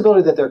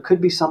possibility that there could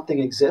be something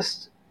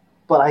exists,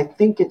 but I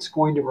think it's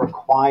going to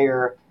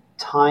require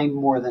time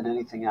more than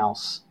anything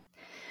else.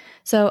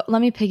 So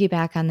let me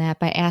piggyback on that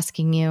by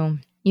asking you,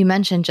 you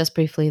mentioned just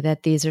briefly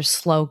that these are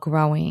slow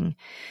growing.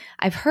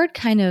 I've heard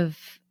kind of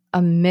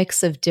a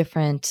mix of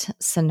different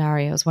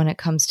scenarios when it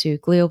comes to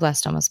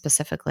glioblastoma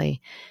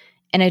specifically.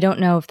 And I don't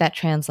know if that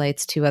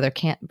translates to other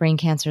brain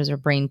cancers or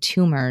brain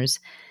tumors.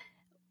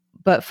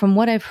 But from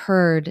what I've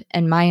heard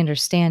and my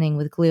understanding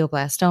with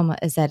glioblastoma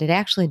is that it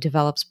actually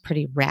develops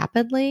pretty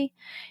rapidly,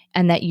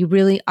 and that you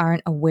really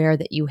aren't aware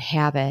that you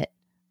have it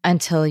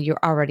until you're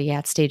already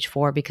at stage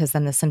 4, because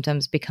then the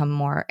symptoms become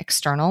more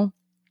external.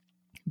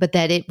 But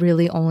that it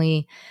really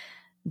only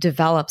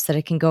develops, that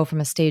it can go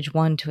from a stage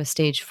 1 to a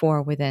stage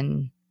 4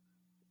 within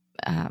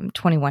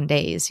 21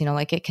 days.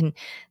 Like it can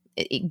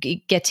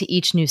get to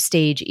each new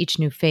stage, each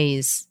new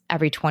phase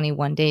every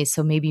 21 days.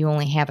 So maybe you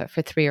only have it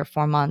for 3 or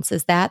 4 months.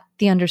 Is that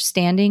the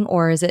understanding?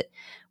 Or is it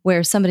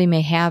where somebody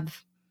may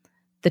have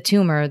the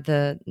tumor,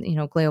 the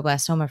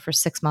glioblastoma, for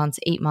 6 months,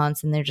 8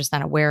 months, and they're just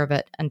not aware of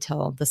it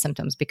until the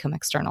symptoms become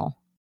external?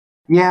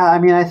 Yeah, I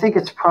mean, I think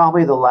it's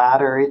probably the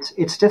latter.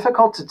 It's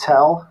difficult to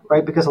tell,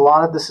 right? Because a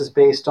lot of this is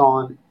based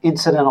on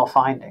incidental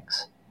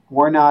findings.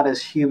 We're not,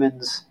 as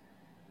humans,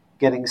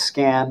 getting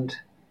scanned,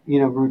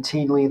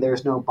 routinely.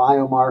 There's no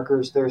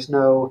biomarkers. There's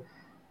no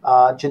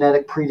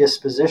genetic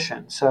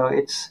predisposition. So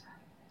it's,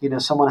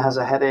 someone has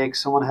a headache,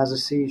 someone has a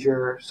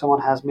seizure,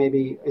 someone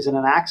is in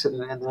an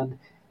accident and then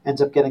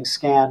ends up getting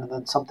scanned and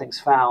then something's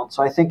found.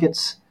 So I think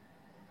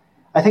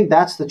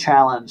that's the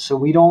challenge. So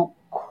we don't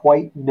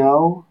quite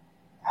know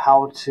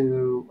how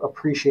to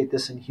appreciate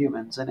this in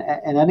humans. And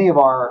any of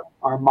our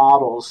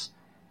models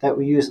that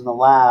we use in the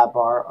lab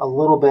are a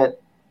little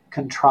bit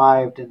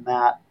contrived in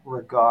that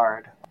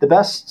regard. The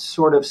best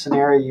sort of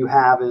scenario you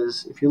have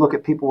is if you look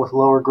at people with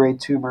lower grade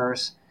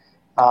tumors,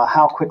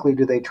 how quickly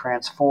do they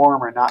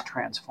transform or not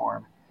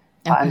transform?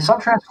 Okay. And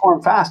some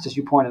transform fast, as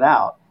you pointed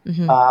out,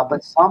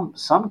 but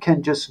some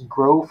can just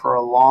grow for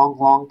a long,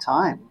 long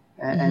time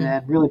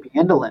and really be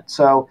indolent.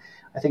 So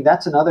I think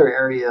that's another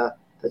area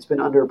that's been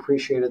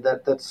underappreciated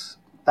that's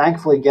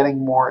thankfully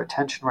getting more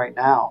attention right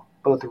now,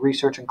 both the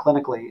research and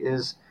clinically,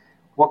 is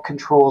what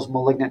controls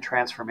malignant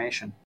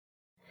transformation.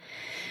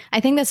 I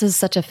think this is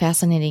such a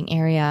fascinating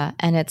area,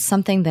 and it's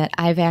something that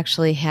I've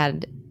actually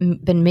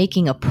been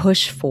making a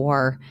push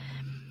for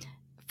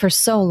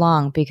so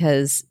long,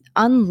 because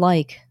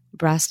unlike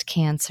breast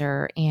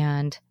cancer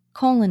and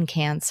colon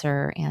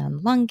cancer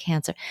and lung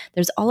cancer,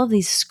 there's all of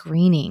these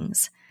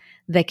screenings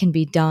that can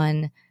be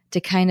done to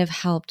kind of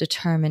help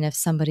determine if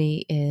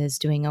somebody is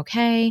doing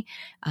okay,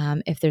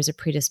 if there's a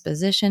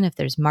predisposition, if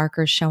there's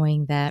markers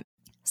showing that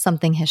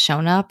something has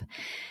shown up.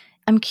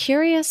 I'm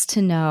curious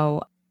to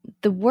know,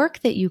 the work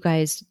that you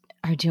guys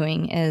are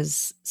doing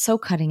is so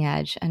cutting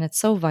edge and it's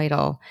so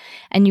vital.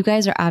 And you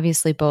guys are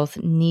obviously both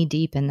knee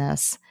deep in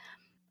this.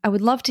 I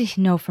would love to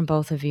know from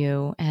both of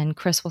you, and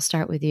Chris, we'll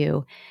start with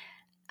you.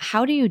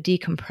 How do you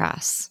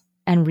decompress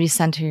and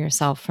recenter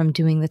yourself from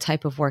doing the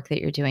type of work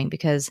that you're doing?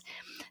 Because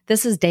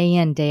this is day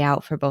in, day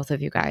out for both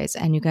of you guys,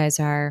 and you guys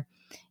are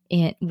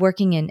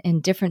working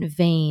in different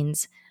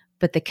veins,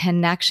 but the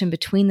connection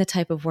between the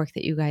type of work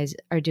that you guys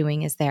are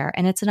doing is there,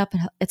 and it's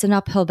an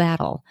uphill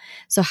battle.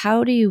 So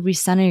how do you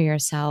recenter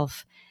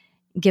yourself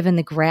given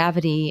the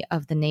gravity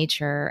of the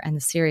nature and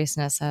the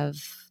seriousness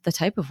of the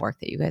type of work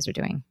that you guys are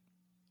doing?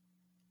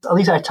 At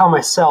least I tell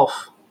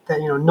myself that,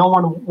 no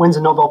one wins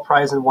a Nobel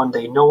Prize in one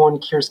day. No one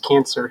cures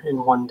cancer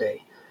in one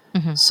day.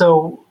 Mm-hmm.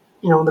 So,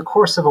 in the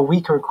course of a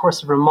week or the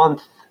course of a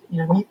month,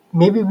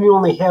 maybe we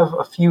only have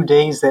a few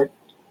days that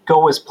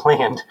go as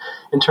planned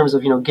in terms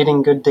of,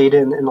 getting good data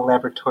in the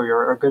laboratory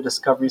or good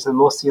discoveries. And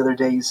most of the other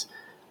days,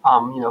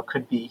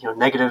 could be,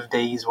 negative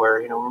days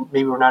where,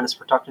 maybe we're not as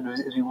productive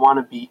as we want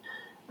to be.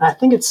 And I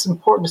think it's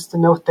important just to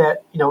note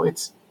that,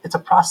 it's a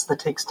process that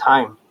takes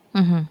time.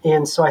 Mm-hmm.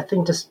 And so I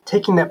think just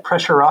taking that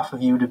pressure off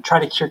of you to try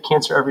to cure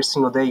cancer every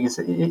single day, is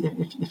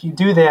if you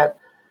do that,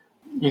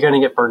 you're going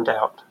to get burned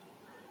out.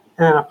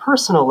 And on a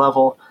personal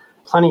level,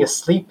 plenty of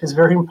sleep is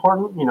very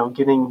important,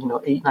 getting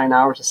 8-9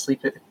 hours of sleep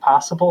if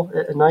possible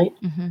at night.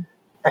 Mm-hmm.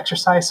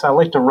 Exercise, so I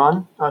like to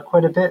run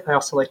quite a bit. I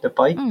also like to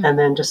bike. And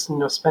then just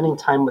spending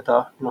time with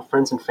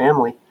friends and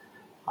family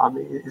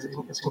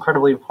is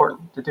incredibly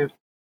important to do.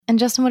 And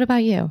Justin, what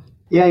about you?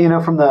 Yeah,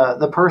 from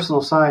the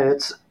personal side,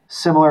 it's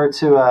similar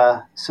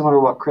to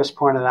what Chris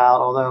pointed out,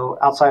 although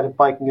outside of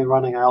biking and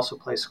running, I also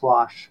play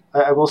squash.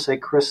 I will say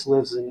Chris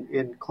lives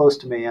in close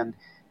to me, and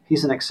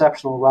he's an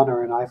exceptional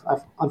runner, and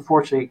I've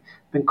unfortunately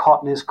been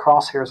caught in his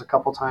crosshairs a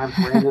couple times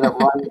where he ended up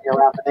running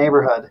around the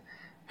neighborhood.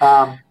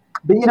 But,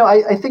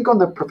 I think on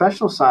the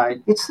professional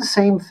side, it's the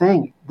same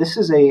thing. This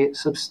is a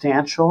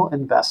substantial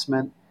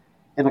investment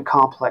in a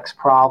complex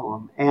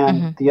problem.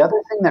 And the other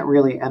thing that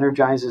really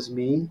energizes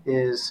me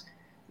is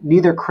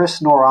neither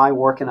Chris nor I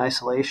work in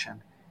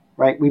isolation.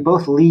 Right? We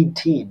both lead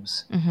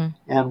teams,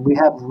 and we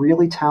have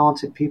really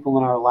talented people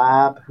in our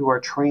lab who are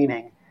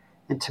training.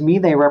 And to me,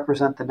 they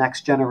represent the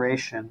next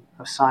generation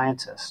of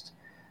scientists.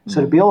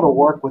 So to be able to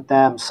work with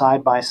them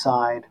side by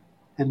side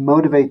and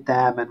motivate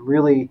them and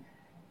really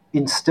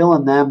instill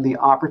in them the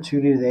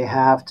opportunity they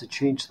have to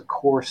change the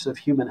course of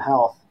human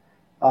health,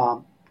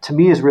 to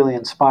me is really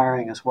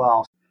inspiring as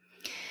well.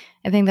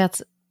 I think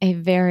that's a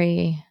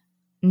very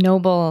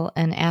noble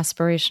and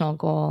aspirational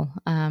goal,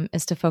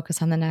 is to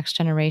focus on the next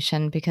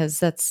generation, because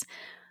that's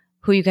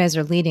who you guys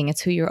are leading.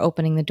 It's who you're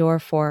opening the door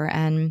for.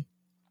 And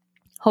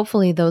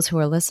hopefully those who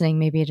are listening,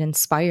 maybe it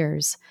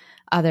inspires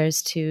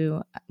others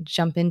to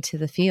jump into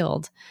the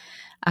field.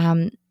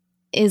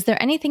 Is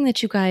there anything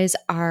that you guys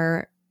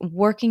are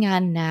working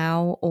on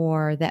now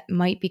or that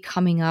might be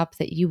coming up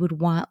that you would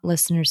want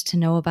listeners to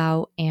know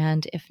about?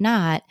 And if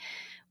not,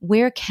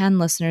 where can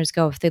listeners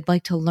go if they'd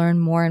like to learn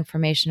more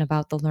information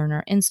about the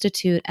Lerner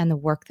Institute and the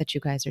work that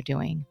you guys are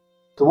doing?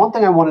 The one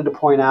thing I wanted to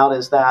point out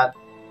is that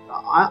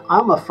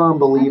I'm a firm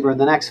believer in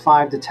the next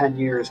 5 to 10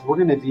 years, we're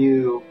going to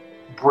view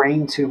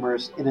brain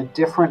tumors in a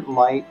different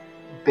light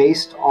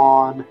based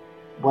on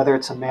whether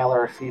it's a male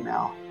or a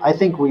female. I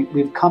think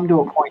we've come to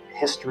a point in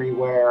history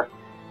where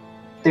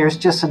there's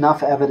just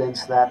enough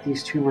evidence that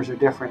these tumors are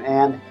different.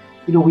 And,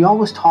 we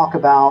always talk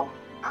about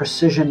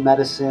precision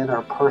medicine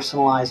or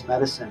personalized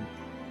medicine.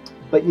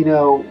 But,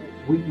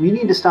 we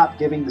need to stop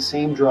giving the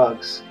same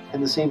drugs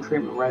and the same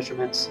treatment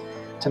regimens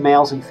to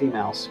males and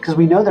females because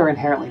we know they're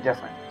inherently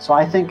different. So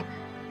I think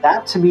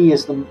that to me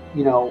is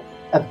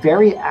a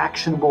very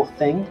actionable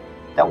thing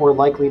that we're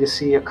likely to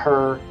see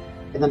occur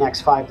in the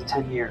next 5 to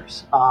 10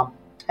 years.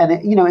 And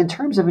in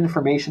terms of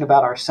information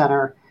about our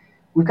center,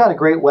 we've got a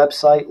great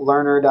website,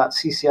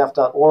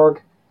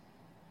 lerner.ccf.org,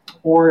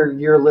 or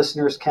your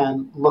listeners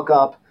can look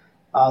up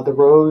the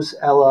Rose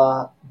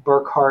Ella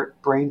Burkhart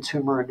Brain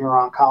Tumor and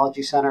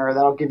Neuro-Oncology Center.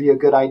 That'll give you a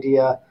good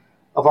idea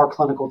of our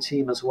clinical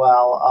team as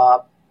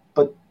well.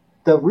 But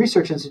the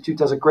Research Institute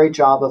does a great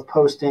job of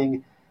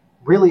posting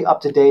really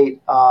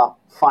up-to-date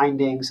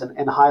findings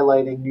and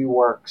highlighting new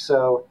work.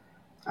 So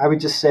I would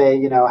just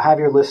say, have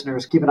your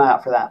listeners keep an eye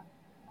out for that.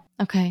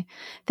 Okay.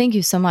 Thank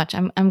you so much.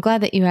 I'm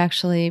glad that you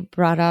actually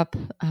brought up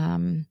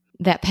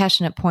that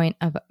passionate point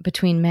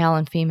between male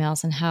and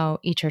females and how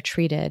each are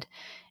treated.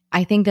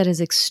 I think that is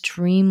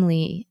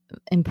extremely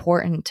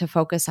important to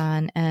focus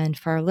on. And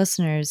for our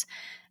listeners,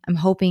 I'm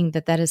hoping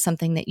that is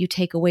something that you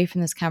take away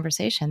from this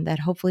conversation, that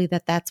hopefully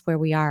that's where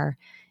we are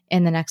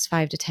in the next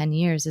 5 to 10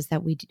 years, is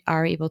that we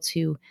are able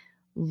to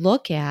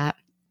look at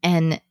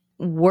and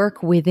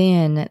work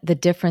within the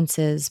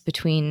differences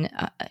between,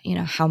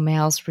 how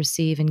males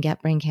receive and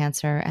get brain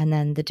cancer, and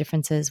then the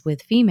differences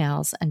with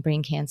females and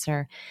brain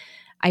cancer.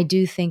 I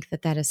do think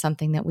that is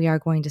something that we are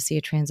going to see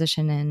a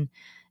transition in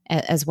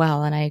as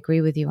well. And I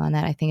agree with you on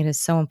that. I think it is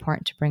so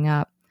important to bring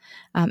up.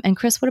 And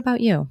Chris, what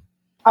about you?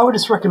 I would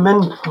just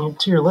recommend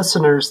to your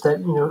listeners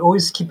that,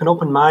 always keep an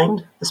open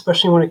mind,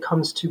 especially when it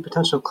comes to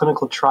potential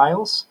clinical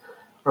trials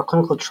or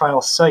clinical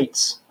trial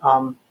sites.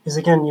 Is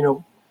again,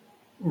 you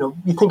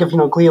think of,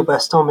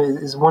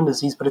 glioblastoma is one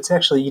disease, but it's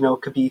actually,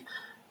 could be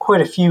quite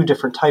a few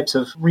different types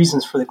of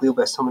reasons for the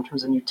glioblastoma in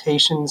terms of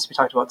mutations. We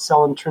talked about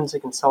cell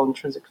intrinsic and cell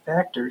intrinsic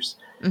factors.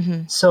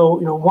 Mm-hmm. So,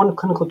 one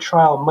clinical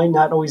trial might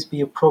not always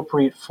be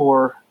appropriate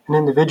for an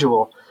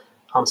individual.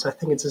 So I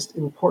think it's just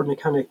important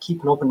to kind of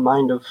keep an open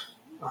mind of,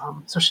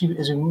 especially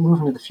as we move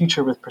into the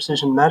future with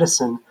precision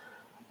medicine,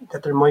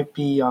 that there might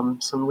be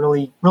some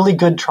really, really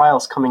good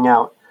trials coming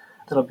out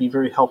that'll be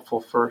very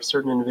helpful for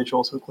certain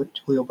individuals with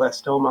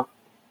glioblastoma.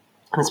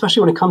 And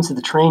especially when it comes to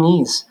the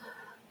trainees,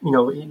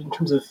 in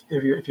terms of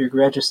if you're a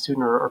graduate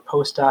student or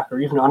postdoc or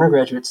even an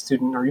undergraduate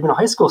student or even a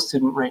high school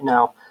student right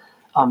now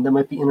that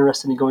might be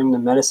interested in going into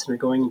medicine or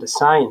going into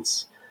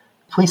science,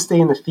 please stay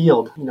in the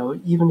field.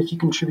 Even if you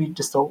contribute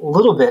just a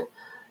little bit,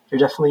 you're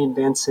definitely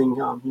advancing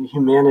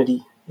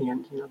humanity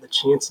and the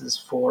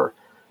chances for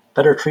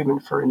better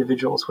treatment for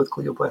individuals with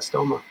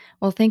glioblastoma.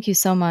 Well, thank you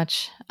so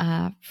much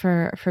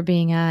for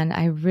being on.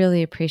 I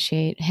really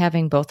appreciate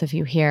having both of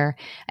you here.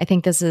 I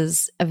think this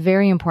is a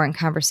very important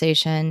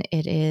conversation.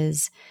 It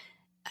is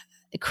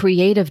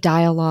creative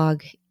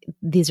dialogue.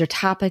 These are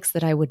topics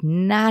that I would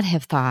not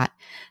have thought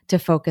to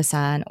focus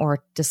on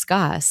or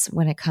discuss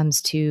when it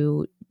comes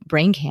to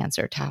brain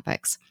cancer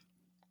topics.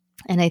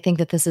 And I think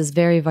that this is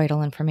very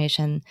vital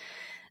information.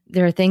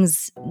 There are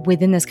things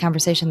within this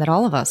conversation that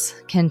all of us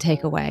can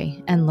take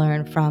away and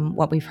learn from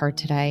what we've heard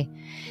today.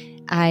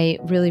 I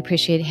really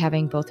appreciate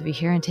having both of you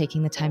here and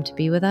taking the time to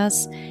be with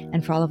us.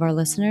 And for all of our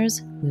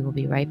listeners, we will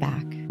be right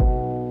back.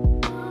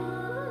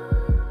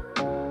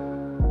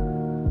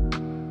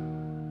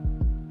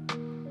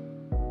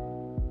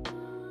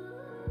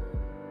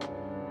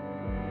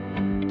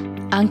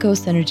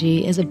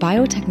 OncoSynergy is a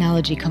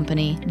biotechnology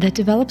company that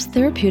develops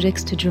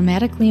therapeutics to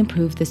dramatically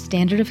improve the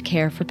standard of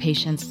care for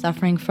patients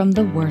suffering from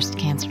the worst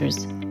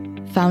cancers.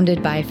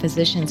 Founded by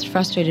physicians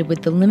frustrated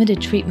with the limited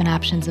treatment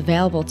options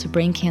available to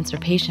brain cancer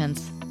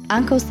patients,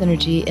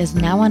 OncoSynergy is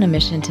now on a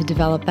mission to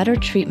develop better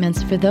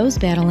treatments for those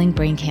battling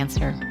brain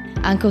cancer.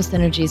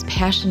 OncoSynergy's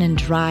passion and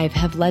drive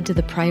have led to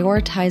the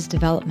prioritized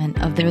development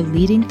of their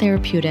leading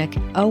therapeutic,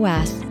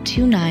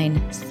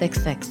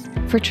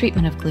 OS-2966, for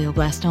treatment of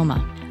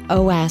glioblastoma.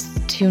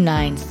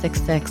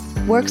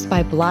 OS-2966 works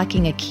by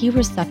blocking a key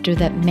receptor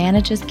that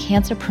manages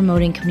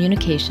cancer-promoting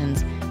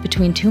communications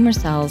between tumor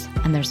cells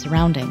and their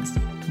surroundings.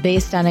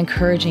 Based on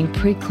encouraging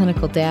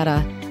preclinical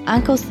data,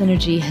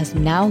 OncoSynergy has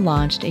now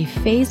launched a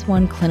phase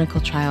 1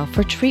 clinical trial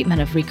for treatment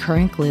of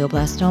recurrent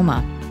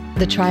glioblastoma.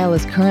 The trial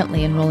is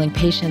currently enrolling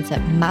patients at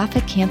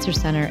Moffitt Cancer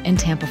Center in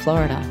Tampa,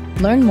 Florida.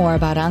 Learn more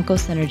about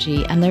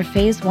OncoSynergy and their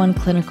phase 1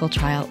 clinical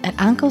trial at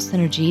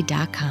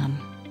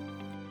oncosynergy.com.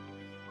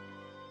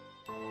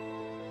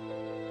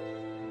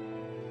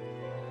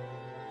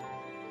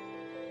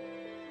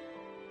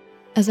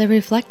 As I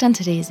reflect on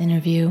today's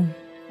interview,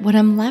 what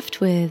I'm left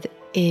with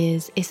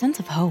is a sense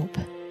of hope,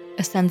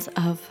 a sense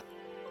of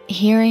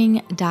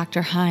hearing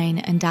Dr. Hine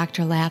and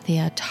Dr.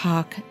 Lathia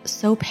talk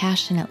so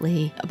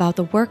passionately about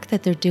the work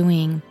that they're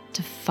doing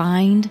to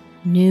find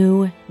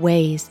new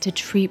ways to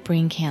treat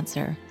brain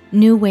cancer,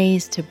 new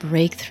ways to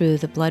break through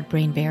the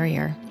blood-brain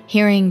barrier.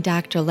 Hearing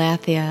Dr.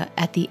 Lathia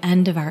at the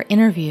end of our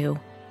interview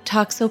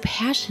talk so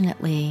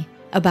passionately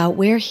about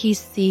where he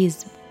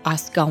sees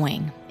us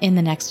going in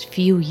the next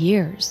few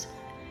years,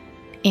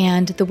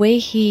 and the way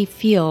he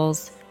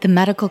feels the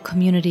medical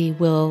community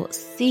will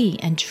see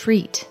and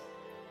treat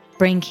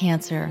brain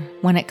cancer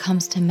when it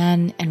comes to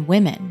men and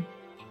women,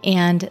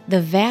 and the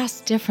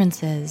vast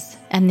differences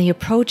and the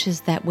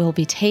approaches that will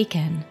be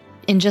taken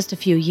in just a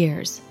few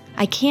years.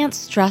 I can't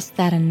stress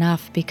that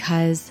enough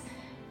because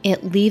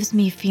it leaves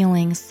me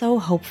feeling so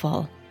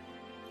hopeful.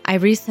 I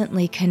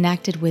recently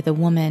connected with a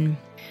woman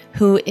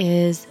who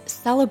is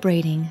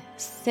celebrating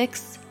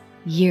 6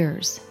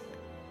 years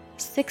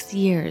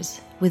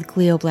with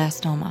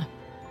glioblastoma.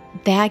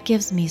 That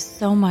gives me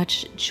so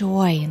much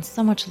joy and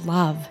so much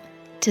love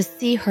to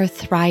see her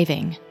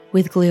thriving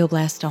with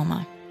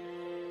glioblastoma.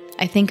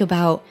 I think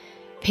about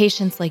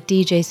patients like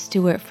DJ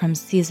Stewart from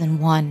season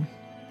 1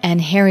 and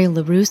Harry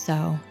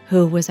LaRusso,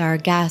 who was our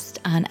guest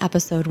on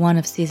episode 1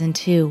 of season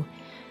 2,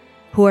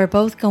 who are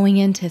both going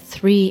into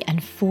 3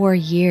 and 4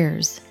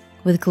 years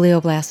with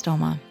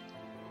glioblastoma.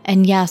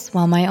 And yes,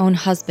 while my own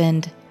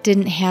husband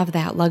didn't have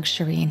that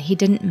luxury and he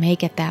didn't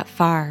make it that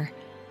far,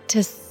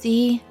 to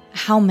see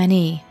how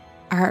many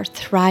are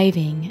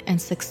thriving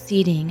and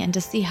succeeding and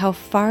to see how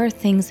far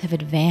things have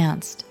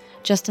advanced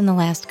just in the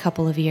last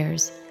couple of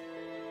years,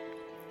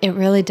 it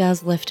really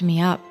does lift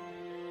me up.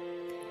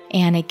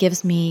 And it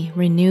gives me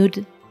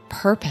renewed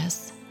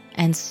purpose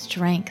and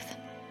strength.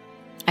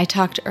 I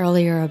talked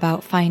earlier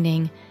about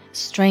finding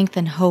strength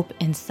and hope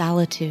in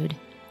solitude,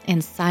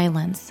 in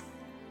silence.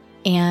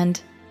 And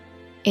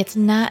it's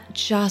not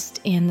just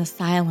in the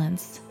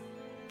silence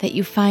that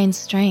you find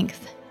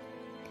strength,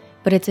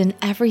 but it's in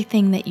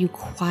everything that you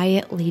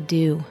quietly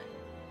do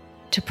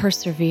to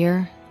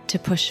persevere, to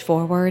push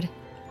forward.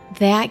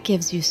 That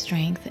gives you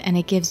strength and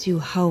it gives you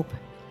hope.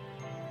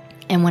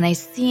 And when I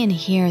see and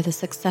hear the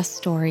success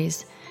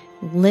stories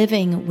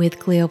living with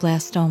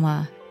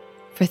glioblastoma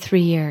for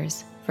 3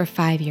 years, for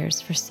 5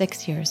 years, for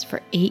 6 years,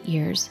 for 8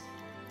 years,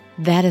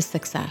 that is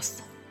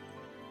success.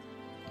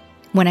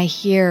 When I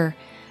hear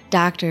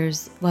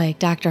doctors like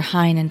Dr.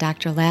 Hine and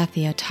Dr.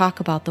 Lathia talk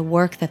about the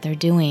work that they're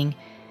doing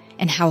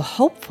and how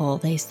hopeful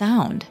they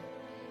sound,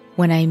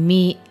 when I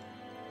meet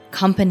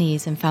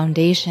companies and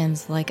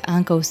foundations like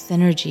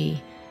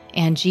OncoSynergy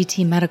and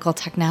GT Medical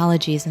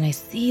Technologies, and I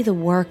see the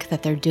work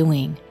that they're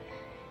doing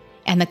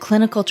and the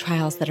clinical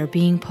trials that are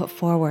being put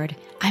forward,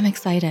 I'm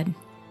excited.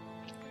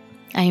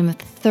 I am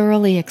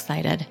thoroughly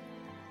excited,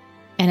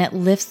 and it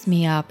lifts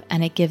me up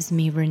and it gives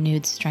me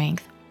renewed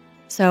strength.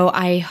 So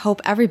I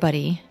hope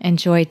everybody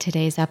enjoyed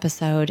today's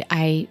episode.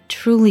 I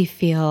truly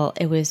feel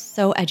it was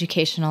so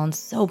educational and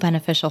so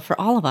beneficial for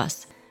all of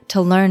us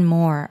to learn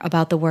more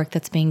about the work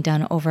that's being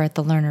done over at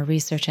the Lerner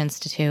Research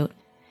Institute.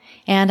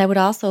 And I would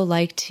also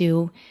like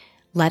to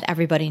let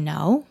everybody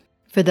know,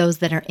 for those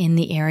that are in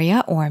the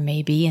area or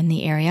may be in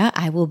the area,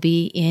 I will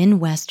be in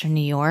Western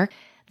New York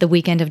the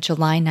weekend of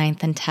July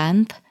 9th and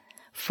 10th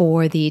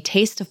for the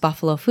Taste of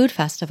Buffalo Food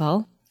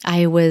Festival.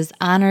 I was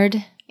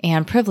honored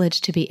and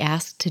privileged to be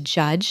asked to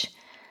judge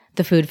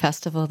the food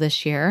festival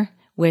this year,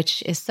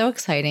 which is so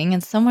exciting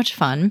and so much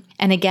fun.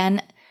 And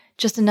again,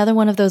 just another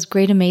one of those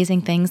great,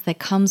 amazing things that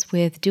comes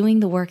with doing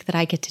the work that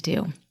I get to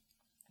do.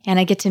 And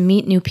I get to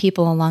meet new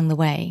people along the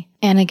way,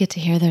 and I get to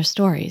hear their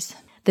stories.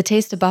 The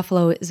Taste of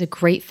Buffalo is a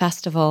great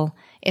festival.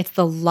 It's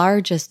the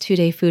largest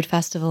 2-day food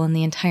festival in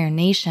the entire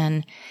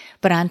nation.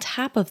 But on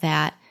top of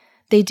that,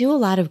 they do a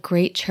lot of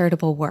great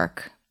charitable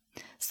work.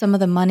 Some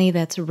of the money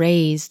that's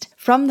raised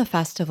from the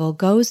festival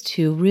goes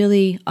to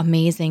really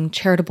amazing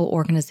charitable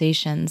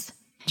organizations.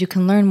 You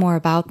can learn more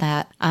about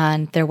that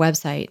on their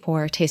website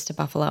or Taste of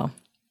Buffalo.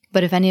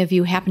 But if any of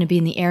you happen to be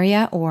in the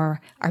area or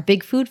are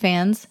big food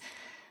fans,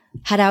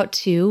 head out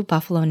to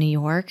Buffalo, New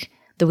York,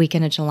 the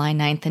weekend of July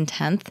 9th and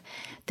 10th.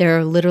 There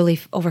are literally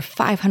over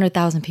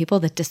 500,000 people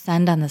that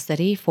descend on the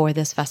city for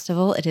this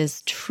festival. It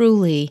is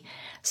truly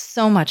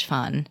so much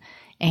fun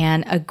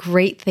and a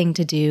great thing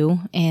to do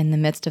in the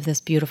midst of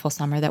this beautiful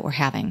summer that we're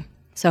having.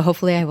 So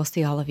hopefully I will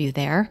see all of you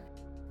there.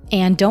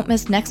 And don't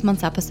miss next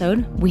month's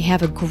episode. We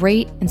have a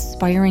great,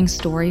 inspiring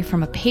story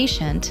from a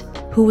patient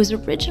who was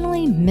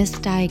originally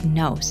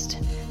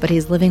misdiagnosed, but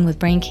he's living with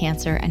brain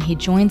cancer, and he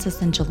joins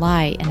us in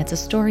July, and it's a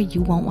story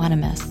you won't want to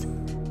miss.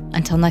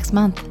 Until next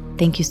month,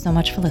 thank you so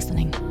much for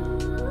listening.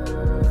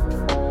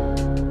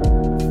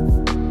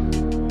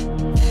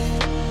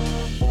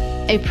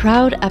 A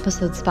proud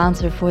episode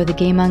sponsor for the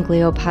Game on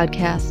Glio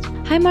podcast,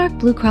 Highmark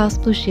Blue Cross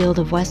Blue Shield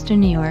of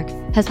Western New York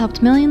has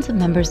helped millions of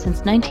members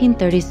since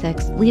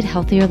 1936 lead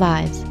healthier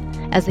lives.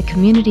 As a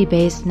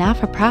community-based,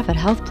 not-for-profit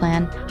health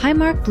plan,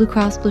 Highmark Blue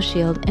Cross Blue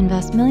Shield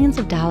invests millions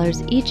of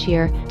dollars each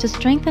year to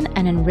strengthen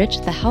and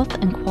enrich the health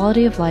and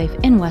quality of life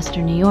in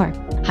Western New York.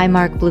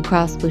 Highmark Blue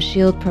Cross Blue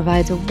Shield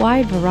provides a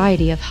wide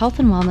variety of health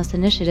and wellness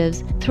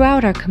initiatives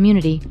throughout our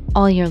community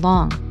all year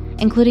long,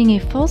 including a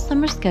full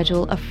summer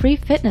schedule of free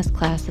fitness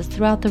classes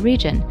throughout the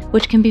region,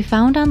 which can be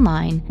found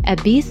online at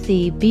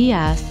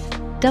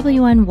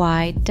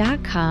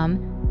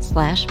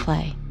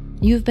bcbswny.com/play.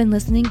 You've been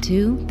listening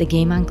to the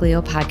Game on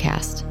Glio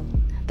podcast,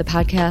 the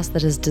podcast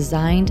that is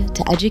designed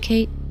to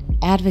educate,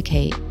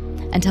 advocate,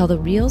 and tell the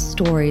real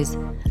stories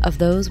of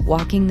those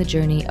walking the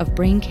journey of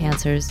brain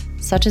cancers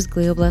such as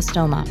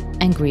glioblastoma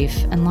and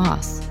grief and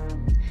loss.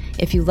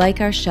 If you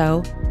like our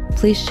show,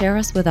 please share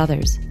us with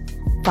others.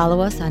 Follow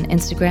us on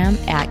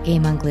Instagram at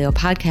Game on Glio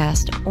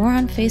Podcast or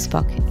on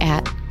Facebook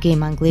at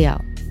Game on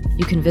Glio.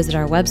 You can visit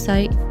our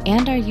website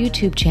and our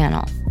YouTube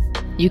channel.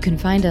 You can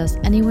find us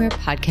anywhere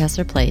podcasts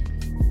are played.